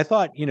thought,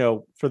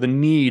 for the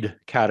need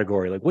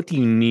category, like what do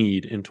you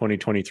need in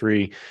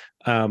 2023?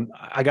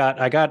 I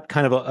got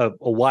kind of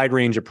a wide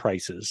range of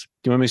prices.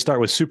 Do you want me to start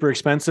with super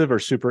expensive or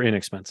super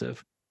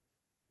inexpensive?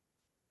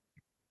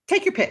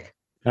 Take your pick.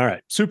 All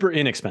right, super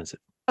inexpensive.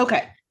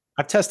 Okay.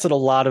 I've tested a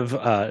lot of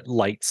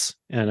lights,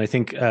 and I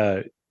think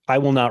I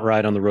will not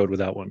ride on the road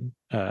without one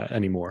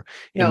anymore.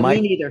 And no, me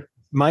neither.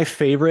 My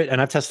favorite,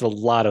 and I've tested a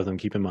lot of them,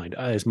 keep in mind,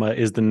 is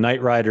the Night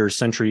Rider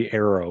Sentry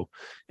Aero.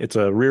 It's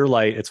a rear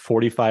light. It's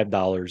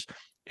 $45.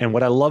 And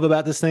what I love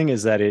about this thing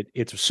is that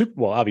it's super,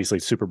 well, obviously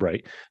it's super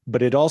bright,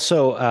 but it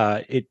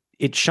also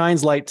it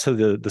shines light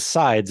to the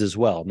sides as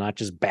well, not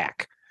just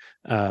back.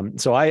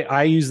 So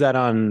I use that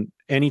on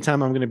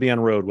anytime I'm going to be on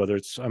road, whether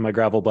it's on my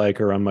gravel bike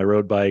or on my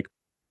road bike.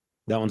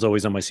 That one's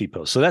always on my seat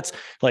post. So that's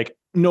like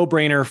no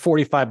brainer,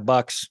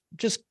 $45.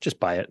 Just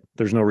buy it.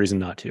 There's no reason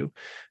not to.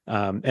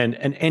 And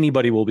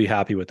anybody will be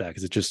happy with that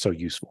because it's just so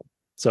useful.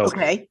 So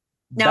okay.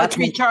 Now it's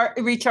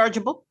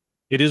rechargeable.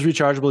 It is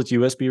rechargeable. It's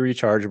USB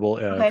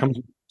rechargeable. Okay. It comes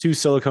with 2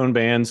 silicone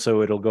bands,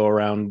 so it'll go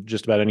around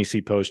just about any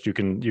seat post you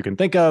can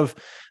think of.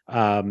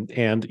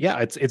 And yeah,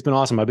 it's been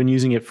awesome. I've been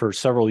using it for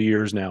several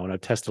years now, and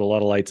I've tested a lot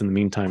of lights in the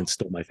meantime. It's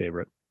still my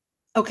favorite.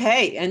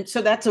 Okay, and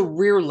so that's a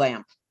rear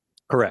lamp.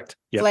 Correct.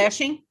 Yep.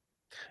 Flashing.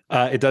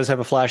 It does have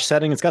a flash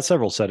setting. It's got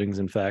several settings,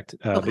 in fact.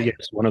 Okay. But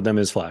yes, one of them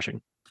is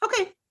flashing.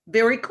 Okay.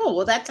 Very cool.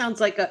 Well, that sounds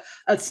like a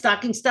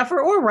stocking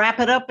stuffer, or wrap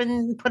it up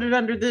and put it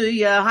under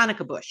the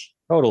Hanukkah bush.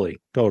 Totally.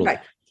 Right.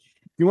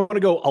 You want to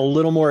go a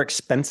little more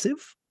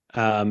expensive?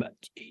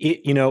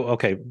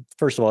 Okay.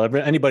 First of all,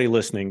 anybody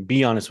listening,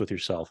 be honest with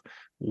yourself.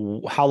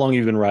 How long have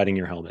you been riding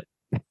your helmet?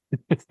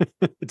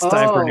 It's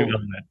time for a new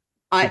helmet.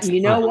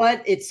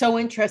 What? It's so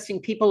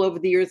interesting. People over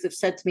the years have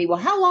said to me, well,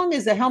 how long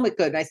is a helmet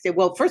good? And I said,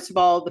 well, first of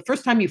all, the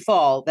first time you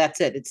fall, that's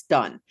it. It's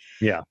done.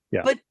 Yeah.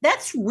 But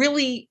that's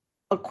really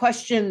a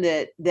question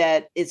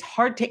that is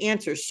hard to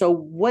answer. So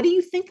what do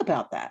you think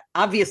about that?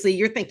 Obviously,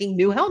 you're thinking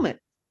new helmet.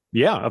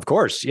 Yeah, of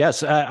course.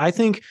 Yes. I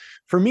think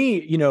for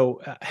me,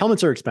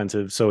 helmets are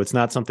expensive, so it's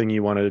not something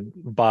you want to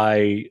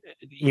buy.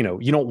 You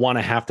don't want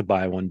to have to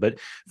buy one. But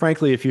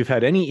frankly, if you've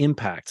had any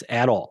impact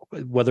at all,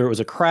 whether it was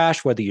a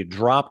crash, whether you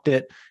dropped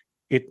it,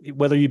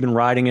 whether you've been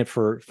riding it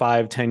for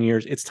 5-10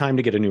 years, it's time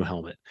to get a new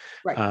helmet.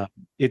 Right.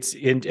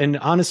 And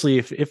honestly,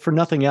 if for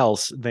nothing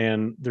else,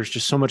 then there's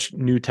just so much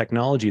new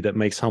technology that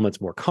makes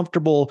helmets more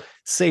comfortable,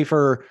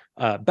 safer,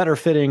 better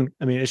fitting.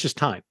 I mean, it's just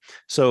time.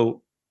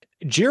 So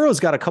Giro's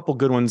got a couple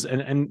good ones,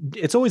 and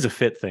it's always a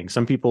fit thing.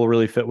 Some people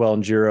really fit well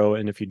in Giro,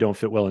 and if you don't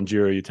fit well in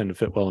Giro, you tend to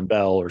fit well in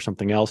Bell or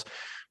something else.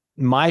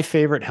 My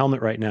favorite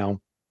helmet right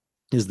now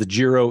is the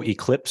Giro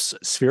Eclipse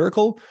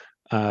Spherical,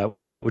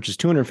 which is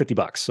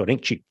 $250, so it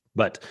ain't cheap.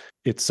 But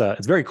it's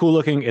very cool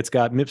looking. It's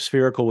got MIP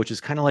spherical, which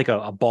is kind of like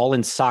a ball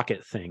and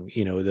socket thing.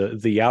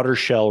 The outer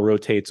shell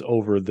rotates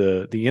over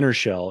the inner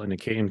shell in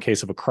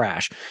case of a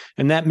crash,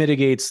 and that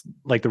mitigates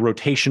like the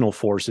rotational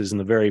forces in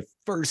the very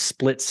first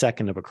split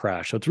second of a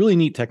crash. So it's really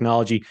neat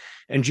technology.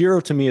 And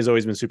Giro to me has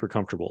always been super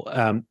comfortable.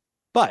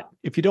 But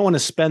if you don't want to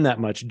spend that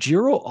much,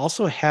 Giro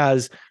also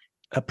has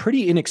a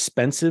pretty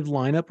inexpensive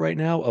lineup right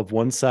now of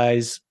one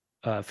size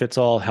fits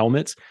all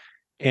helmets.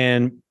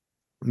 And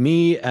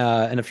me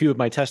and a few of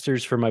my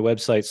testers for my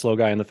website, Slow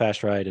Guy and the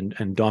Fast Ride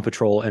and Dawn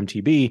Patrol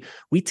MTB,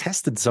 we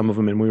tested some of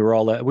them, and we were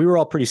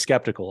all pretty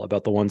skeptical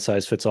about the one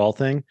size fits all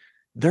thing.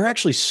 They're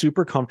actually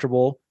super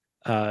comfortable.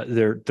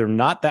 They're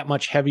not that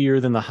much heavier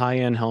than the high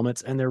end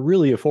helmets, and they're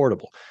really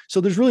affordable.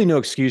 So there's really no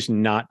excuse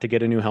not to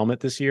get a new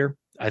helmet this year.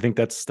 I think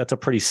that's a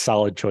pretty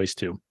solid choice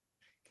too.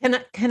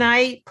 Can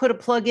I put a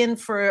plug in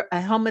for a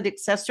helmet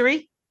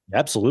accessory?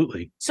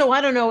 Absolutely. So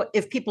I don't know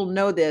if people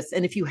know this,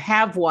 and if you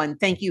have one,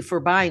 thank you for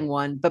buying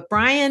one. But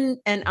Brian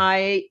and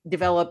I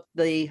developed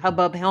the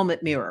Hubbub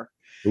helmet mirror.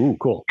 Ooh,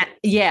 cool.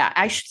 Yeah,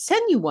 I should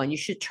send you one. You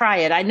should try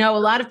it. I know a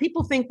lot of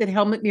people think that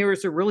helmet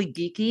mirrors are really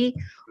geeky,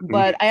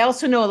 but I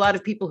also know a lot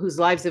of people whose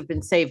lives have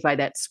been saved by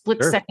that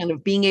split second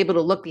of being able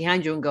to look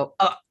behind you and go,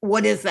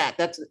 what is that?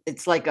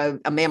 It's like a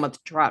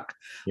mammoth truck.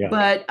 Yeah.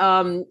 But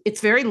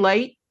it's very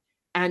light,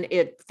 and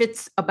it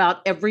fits about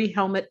every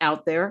helmet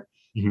out there.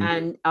 Mm-hmm.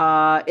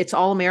 And it's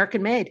all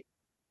American made.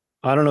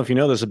 I don't know if you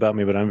know this about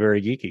me, but I'm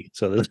very geeky.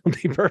 So this will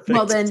be perfect.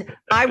 Well, then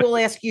I will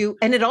ask you,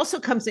 and it also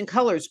comes in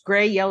colors,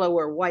 gray, yellow,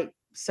 or white.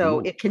 So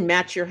it can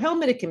match your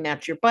helmet. It can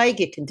match your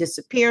bike. It can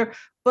disappear.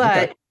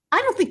 But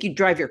I don't think you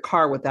drive your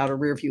car without a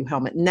rear view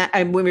helmet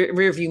and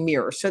rear view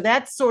mirror. So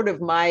that's sort of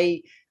my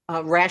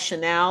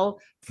rationale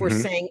for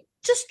saying,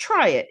 just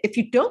try it. If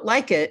you don't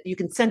like it, you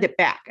can send it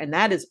back. And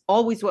that is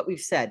always what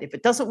we've said. If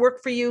it doesn't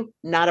work for you,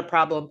 not a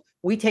problem.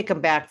 We take them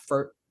back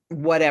for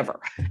whatever.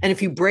 And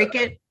if you break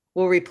it,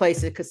 we'll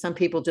replace it, because some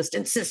people just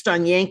insist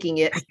on yanking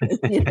it,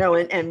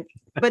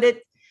 but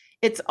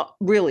it's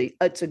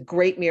a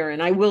great mirror,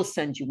 and I will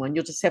send you one.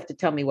 You'll just have to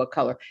tell me what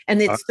color.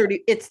 And it's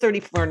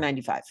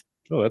 $34.95.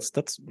 Oh,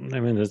 that's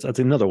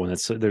another one.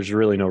 There's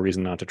really no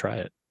reason not to try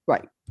it.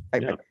 Right.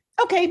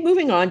 Okay,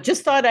 moving on.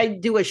 Just thought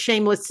I'd do a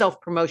shameless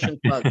self-promotion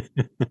plug.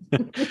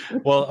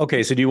 Well,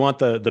 okay. So do you want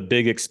the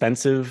big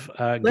expensive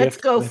gift? Let's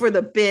go for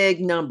the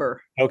big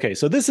number. Okay.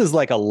 So this is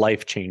like a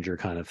life changer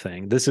kind of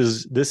thing. This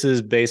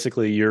is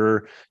basically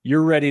you're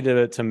ready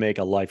to make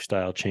a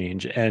lifestyle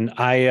change. And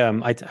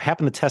I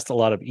happen to test a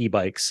lot of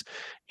e-bikes,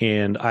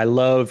 and I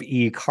love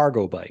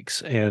e-cargo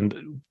bikes.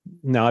 And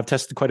now I've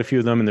tested quite a few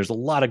of them, and there's a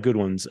lot of good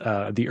ones.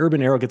 The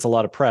Urban Arrow gets a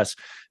lot of press,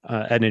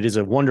 and it is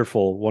a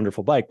wonderful,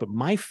 wonderful bike. But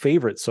my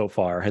favorite so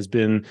far has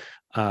been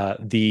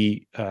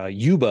the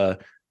Yuba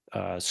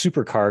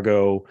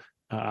Supercargo.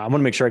 I want to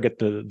make sure I get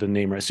the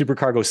name right.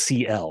 Supercargo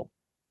CL.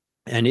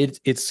 And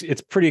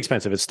it's pretty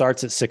expensive. It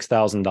starts at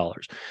 $6,000,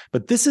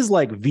 but this is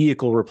like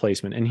vehicle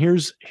replacement. And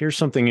here's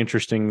something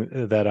interesting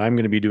that I'm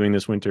going to be doing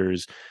this winter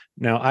is,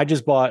 now I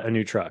just bought a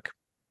new truck,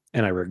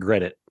 and I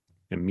regret it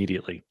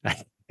immediately.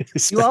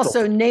 You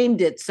also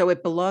named it, so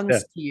it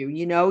belongs to you.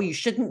 You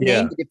shouldn't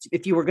name it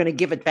if you were going to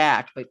give it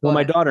back. But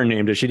my daughter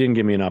named it. She didn't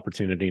give me an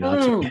opportunity not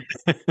to.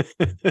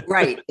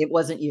 Right, it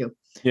wasn't you.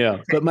 Yeah,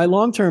 okay. But my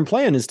long-term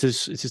plan is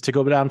to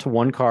go down to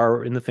one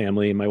car in the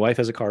family. My wife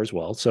has a car as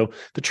well, so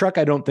the truck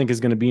I don't think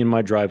is going to be in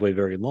my driveway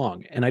very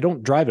long, and I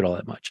don't drive it all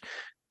that much.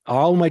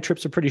 All my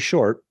trips are pretty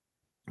short,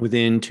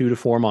 within 2 to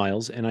 4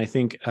 miles. And I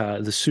think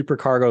the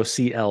Supercargo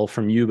CL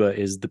from Yuba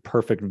is the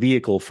perfect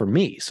vehicle for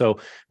me. So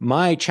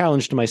my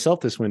challenge to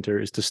myself this winter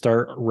is to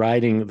start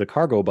riding the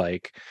cargo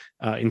bike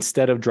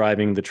instead of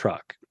driving the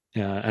truck.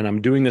 And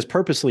I'm doing this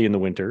purposely in the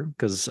winter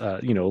because, a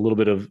little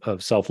bit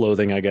of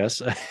self-loathing, I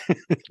guess,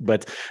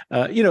 but,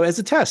 as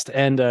a test.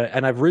 And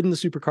I've ridden the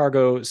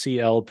Supercargo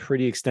CL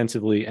pretty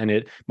extensively,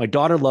 and my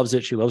daughter loves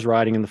it. She loves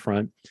riding in the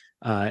front.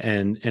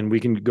 And we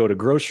can go to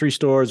grocery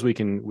stores. We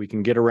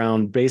can get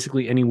around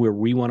basically anywhere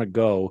we want to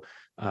go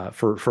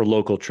for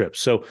local trips.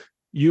 So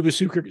Yuba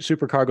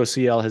Supercargo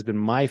CL has been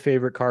my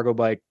favorite cargo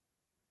bike,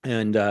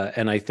 and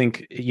I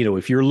think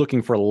if you're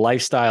looking for a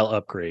lifestyle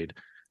upgrade,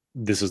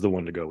 this is the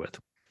one to go with.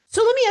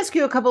 So let me ask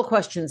you a couple of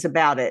questions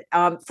about it.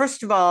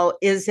 First of all,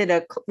 is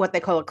it what they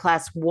call a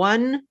class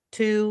 1,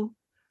 2,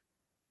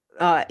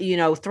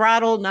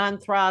 throttle,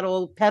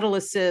 non-throttle, pedal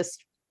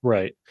assist?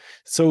 Right.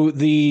 So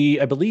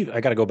I believe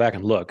I got to go back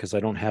and look because I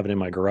don't have it in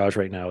my garage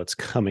right now. It's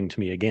coming to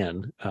me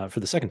again for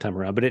the second time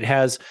around, but it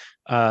has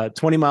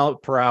 20 mile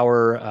per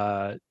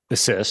hour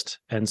assist.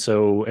 And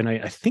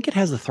I think it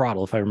has the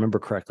throttle if I remember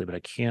correctly, but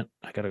I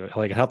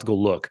have to go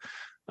look.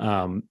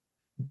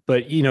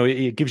 But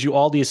it gives you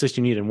all the assist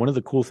you need. And one of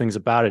the cool things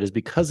about it is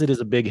because it is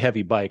a big,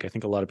 heavy bike, I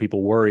think a lot of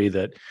people worry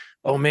that,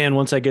 oh man,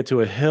 once I get to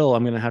a hill,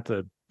 I'm going to have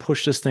to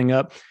push this thing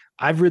up.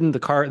 I've ridden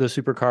the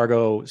Super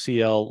Cargo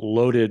CL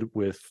loaded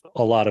with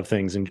a lot of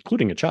things,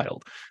 including a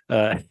child.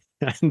 And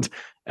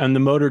the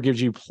motor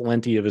gives you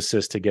plenty of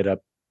assist to get up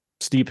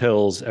steep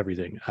hills,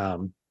 everything.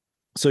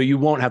 So you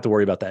won't have to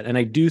worry about that. And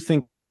I do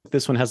think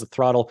this one has a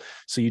throttle,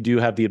 so you do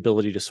have the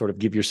ability to sort of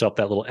give yourself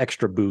that little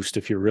extra boost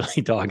if you're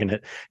really dogging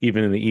it,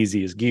 even in the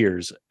easiest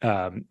gears.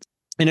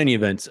 In any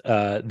event,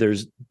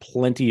 there's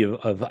plenty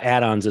of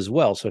add-ons as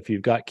well. So if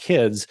you've got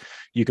kids,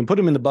 you can put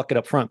them in the bucket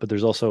up front, but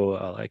there's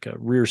also like a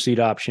rear seat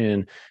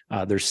option.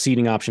 There's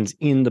seating options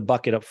in the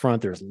bucket up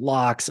front. There's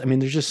locks. I mean,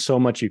 there's just so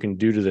much you can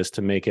do to this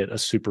to make it a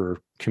super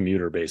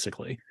commuter,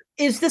 basically.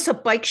 Is this a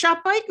bike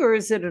shop bike or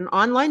is it an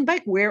online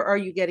bike? Where are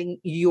you getting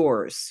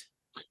yours?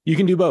 You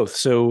can do both.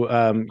 So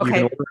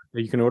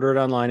you can order it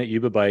online at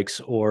Yuba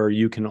Bikes, or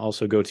you can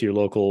also go to your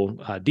local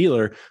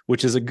dealer,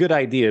 which is a good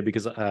idea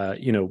because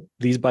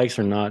these bikes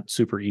are not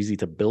super easy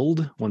to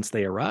build once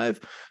they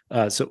arrive.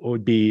 So it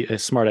would be a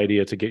smart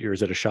idea to get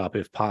yours at a shop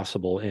if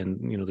possible.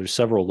 And there's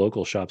several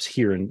local shops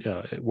here in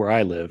where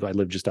I live. I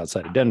live just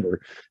outside of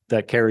Denver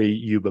that carry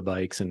Yuba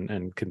bikes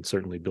and can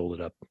certainly build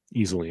it up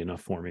easily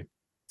enough for me.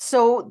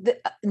 So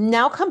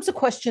now comes a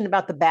question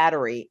about the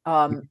battery.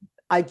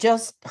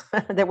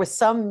 There was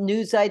some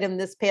news item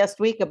this past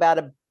week about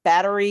a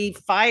battery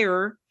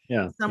fire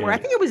somewhere. I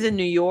think it was in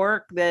New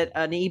York that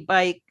an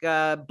e-bike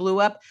blew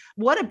up.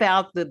 What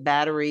about the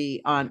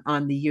battery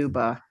on the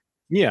Yuba?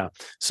 Yeah.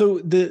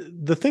 So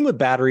the thing with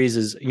batteries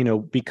is,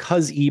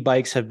 because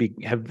e-bikes have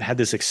had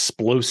this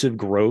explosive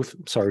growth.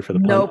 Sorry for the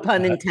pun. No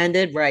pun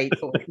intended. Right.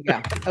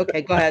 Yeah.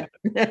 Okay. Go ahead.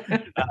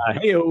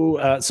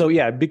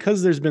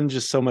 Because there's been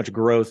just so much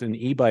growth in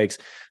e-bikes,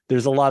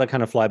 there's a lot of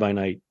kind of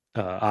fly-by-night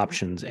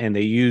options, and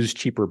they use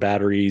cheaper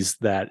batteries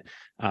that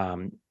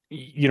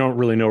you don't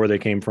really know where they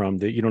came from,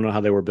 that you don't know how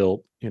they were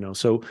built,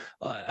 so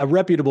a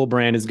reputable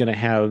brand is going to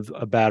have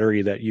a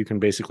battery that you can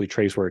basically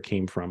trace where it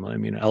came from. I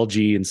mean,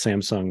 LG and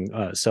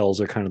Samsung cells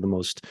are kind of the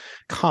most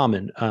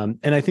common,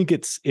 and I think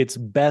it's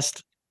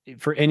best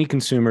for any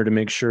consumer to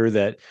make sure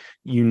that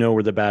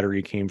where the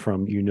battery came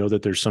from,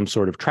 that there's some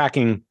sort of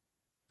tracking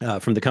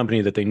from the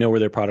company, that they know where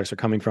their products are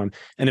coming from.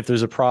 And if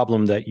there's a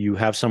problem, that you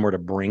have somewhere to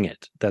bring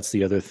it. That's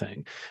the other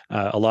thing.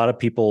 A lot of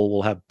people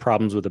will have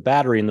problems with the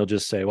battery and they'll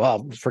just say,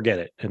 well, forget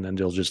it. And then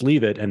they'll just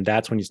leave it. And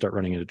that's when you start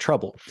running into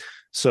trouble.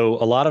 So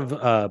a lot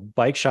of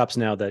bike shops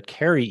now that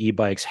carry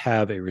e-bikes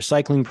have a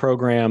recycling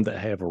program, that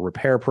have a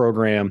repair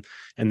program,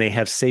 and they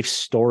have safe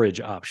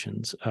storage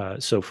options.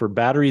 So for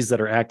batteries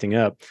that are acting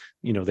up,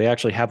 they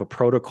actually have a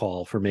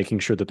protocol for making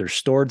sure that they're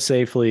stored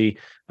safely,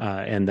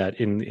 and that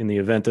in the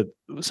event that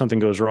something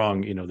goes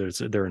wrong,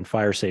 they're in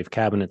fire safe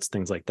cabinets,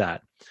 things like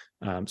that.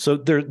 So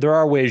there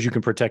are ways you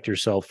can protect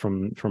yourself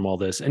from all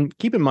this. And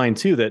keep in mind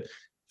too that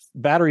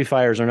battery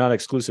fires are not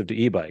exclusive to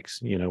e-bikes.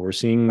 We're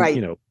seeing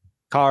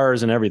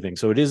cars and everything.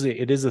 So it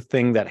is a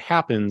thing that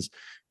happens.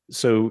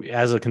 So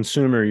as a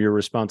consumer, your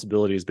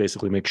responsibility is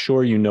basically make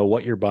sure you know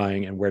what you're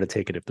buying and where to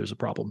take it if there's a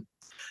problem.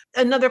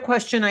 Another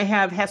question I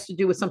have has to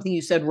do with something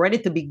you said right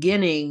at the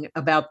beginning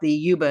about the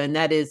Yuba, and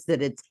that is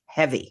that it's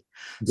heavy.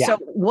 Yeah. So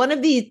one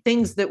of the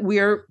things that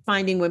we're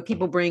finding when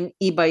people bring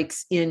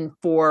e-bikes in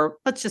for,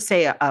 let's just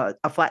say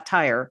a flat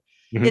tire,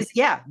 is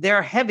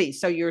they're heavy.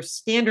 So your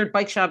standard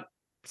bike shop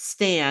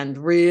stand,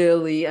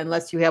 really,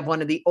 unless you have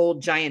one of the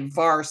old giant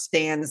VAR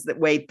stands that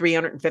weigh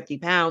 350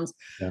 pounds,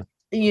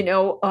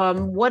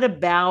 what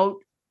about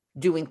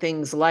doing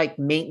things like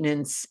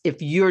maintenance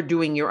if you're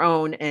doing your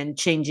own and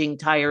changing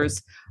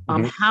tires?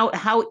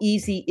 How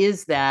easy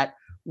is that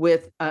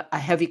with a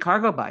heavy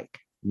cargo bike?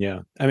 Yeah.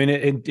 I mean,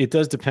 it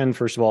does depend,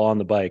 first of all, on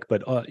the bike,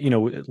 but,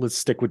 let's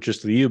stick with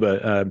just the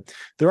Yuba.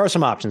 There are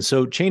some options.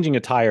 So changing a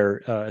tire,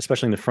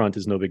 especially in the front,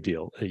 is no big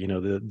deal.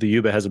 The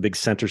Yuba has a big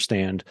center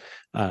stand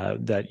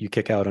that you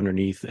kick out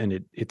underneath, and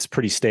it's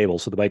pretty stable.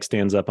 So the bike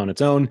stands up on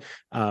its own,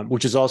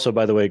 which is also,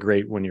 by the way,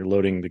 great when you're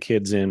loading the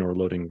kids in or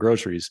loading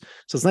groceries.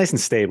 So it's nice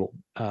and stable.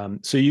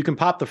 So you can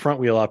pop the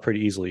front wheel off pretty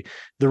easily.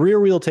 The rear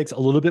wheel takes a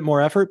little bit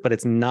more effort, but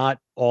it's not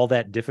all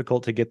that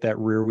difficult to get that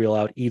rear wheel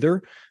out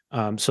either.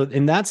 So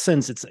in that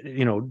sense, it's,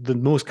 the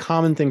most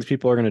common things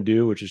people are going to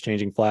do, which is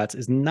changing flats,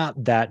 is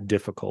not that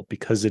difficult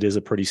because it is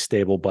a pretty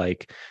stable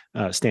bike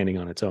standing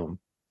on its own.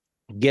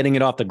 Getting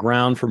it off the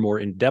ground for more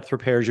in-depth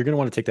repairs, you're going to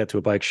want to take that to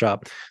a bike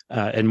shop,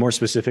 and more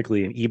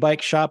specifically an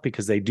e-bike shop,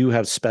 because they do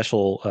have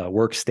special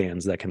work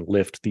stands that can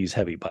lift these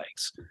heavy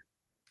bikes.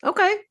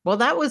 Okay. Well,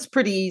 that was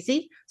pretty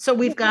easy. So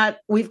we've got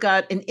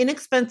an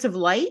inexpensive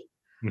light,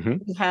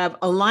 We have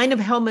a line of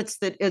helmets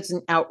that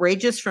isn't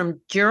outrageous from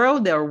Giro.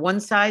 They're one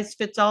size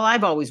fits all.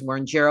 I've always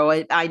worn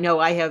Giro. I know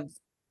I have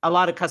a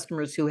lot of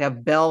customers who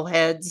have Bell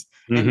heads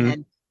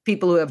and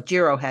people who have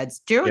Giro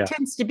heads. Giro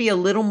tends to be a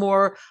little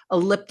more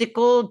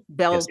elliptical.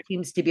 Bell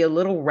seems to be a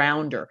little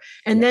rounder.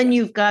 And then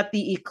you've got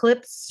the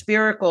Eclipse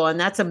spherical, and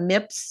that's a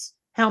MIPS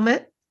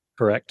helmet.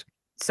 Correct.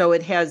 So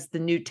it has the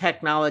new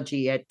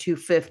technology at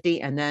 $250,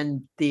 and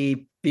then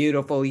the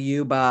beautiful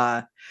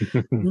Yuba.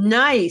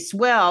 Nice.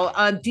 Well,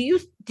 do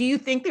you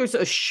think there's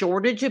a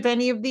shortage of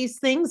any of these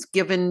things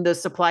given the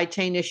supply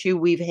chain issue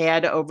we've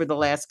had over the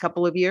last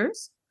couple of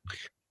years?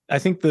 I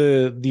think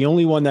the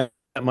only one that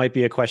might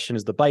be a question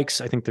is the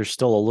bikes. I think there's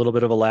still a little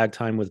bit of a lag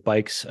time with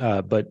bikes,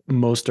 but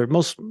most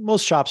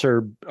shops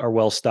are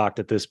well stocked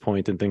at this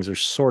point, and things are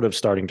sort of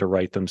starting to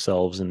right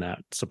themselves in that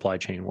supply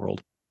chain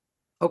world.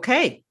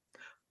 Okay.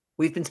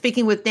 We've been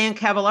speaking with Dan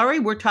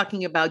Cavallari. We're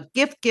talking about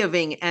gift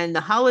giving, and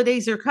the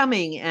holidays are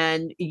coming,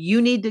 and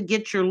you need to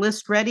get your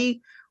list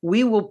ready.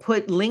 We will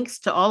put links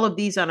to all of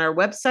these on our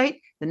website.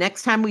 The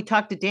next time we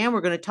talk to Dan,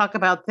 we're going to talk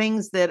about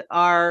things that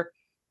are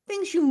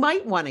things you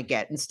might want to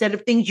get instead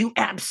of things you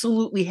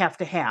absolutely have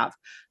to have.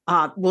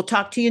 We'll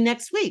talk to you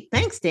next week.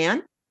 Thanks,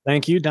 Dan.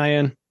 Thank you,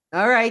 Diane.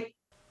 All right.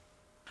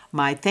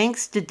 My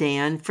thanks to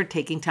Dan for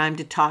taking time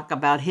to talk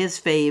about his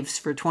faves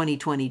for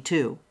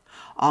 2022.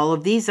 All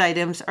of these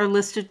items are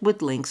listed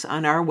with links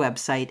on our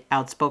website,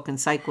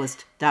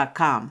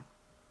 outspokencyclist.com.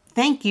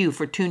 Thank you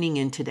for tuning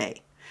in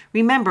today.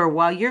 Remember,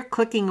 while you're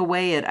clicking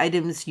away at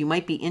items you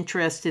might be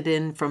interested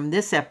in from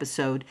this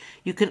episode,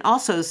 you can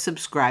also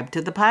subscribe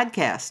to the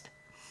podcast.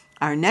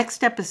 Our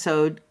next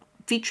episode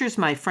features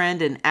my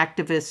friend and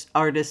activist,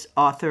 artist,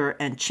 author,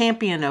 and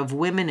champion of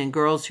women and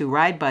girls who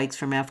ride bikes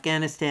from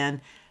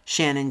Afghanistan,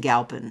 Shannon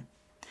Galpin.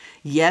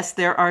 Yes,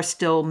 there are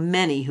still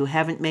many who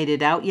haven't made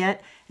it out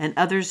yet, and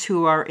others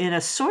who are in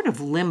a sort of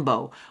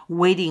limbo,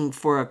 waiting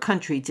for a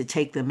country to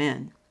take them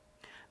in.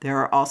 There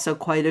are also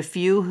quite a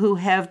few who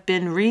have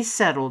been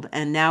resettled,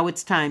 and now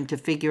it's time to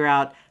figure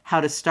out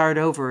how to start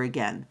over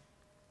again.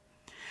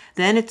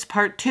 Then it's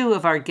part 2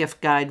 of our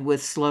gift guide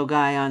with Slow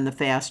Guy on the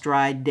Fast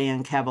Ride,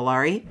 Dan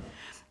Cavallari.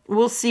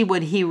 We'll see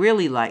what he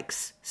really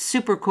likes.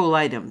 Super cool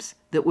items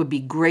that would be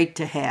great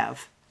to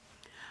have.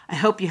 I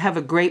hope you have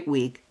a great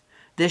week.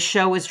 This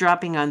show is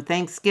dropping on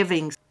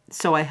Thanksgiving,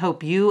 so I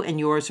hope you and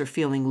yours are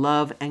feeling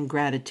love and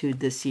gratitude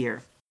this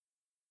year.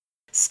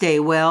 Stay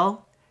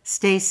well,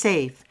 stay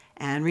safe,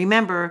 and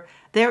remember,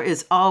 there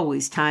is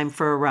always time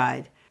for a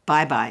ride.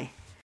 Bye-bye.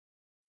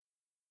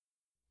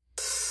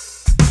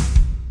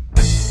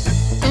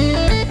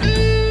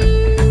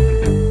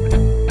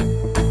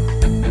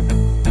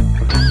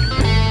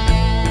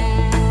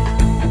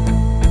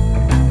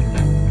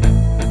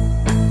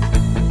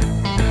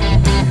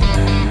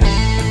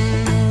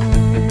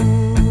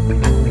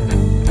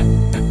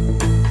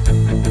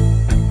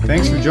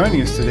 Thanks for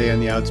joining us today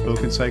on The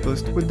Outspoken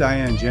Cyclist with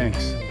Diane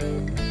Jenks.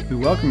 We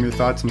welcome your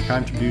thoughts and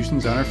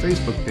contributions on our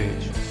Facebook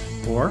page,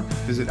 or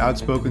visit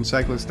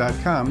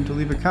outspokencyclist.com to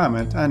leave a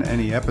comment on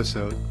any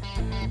episode.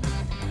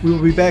 We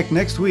will be back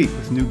next week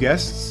with new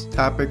guests,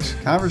 topics,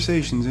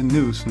 conversations, and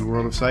news from the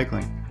world of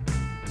cycling.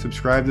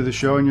 Subscribe to the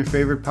show in your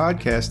favorite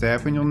podcast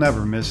app and you'll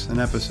never miss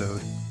an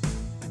episode.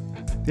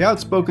 The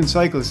Outspoken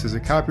Cyclist is a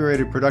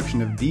copyrighted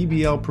production of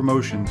DBL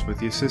Promotions with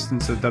the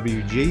assistance of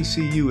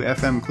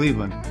WJCU-FM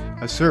Cleveland,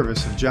 a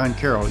service of John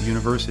Carroll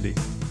University.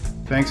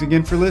 Thanks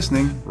again for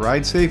listening,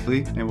 ride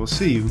safely, and we'll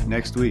see you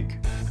next week.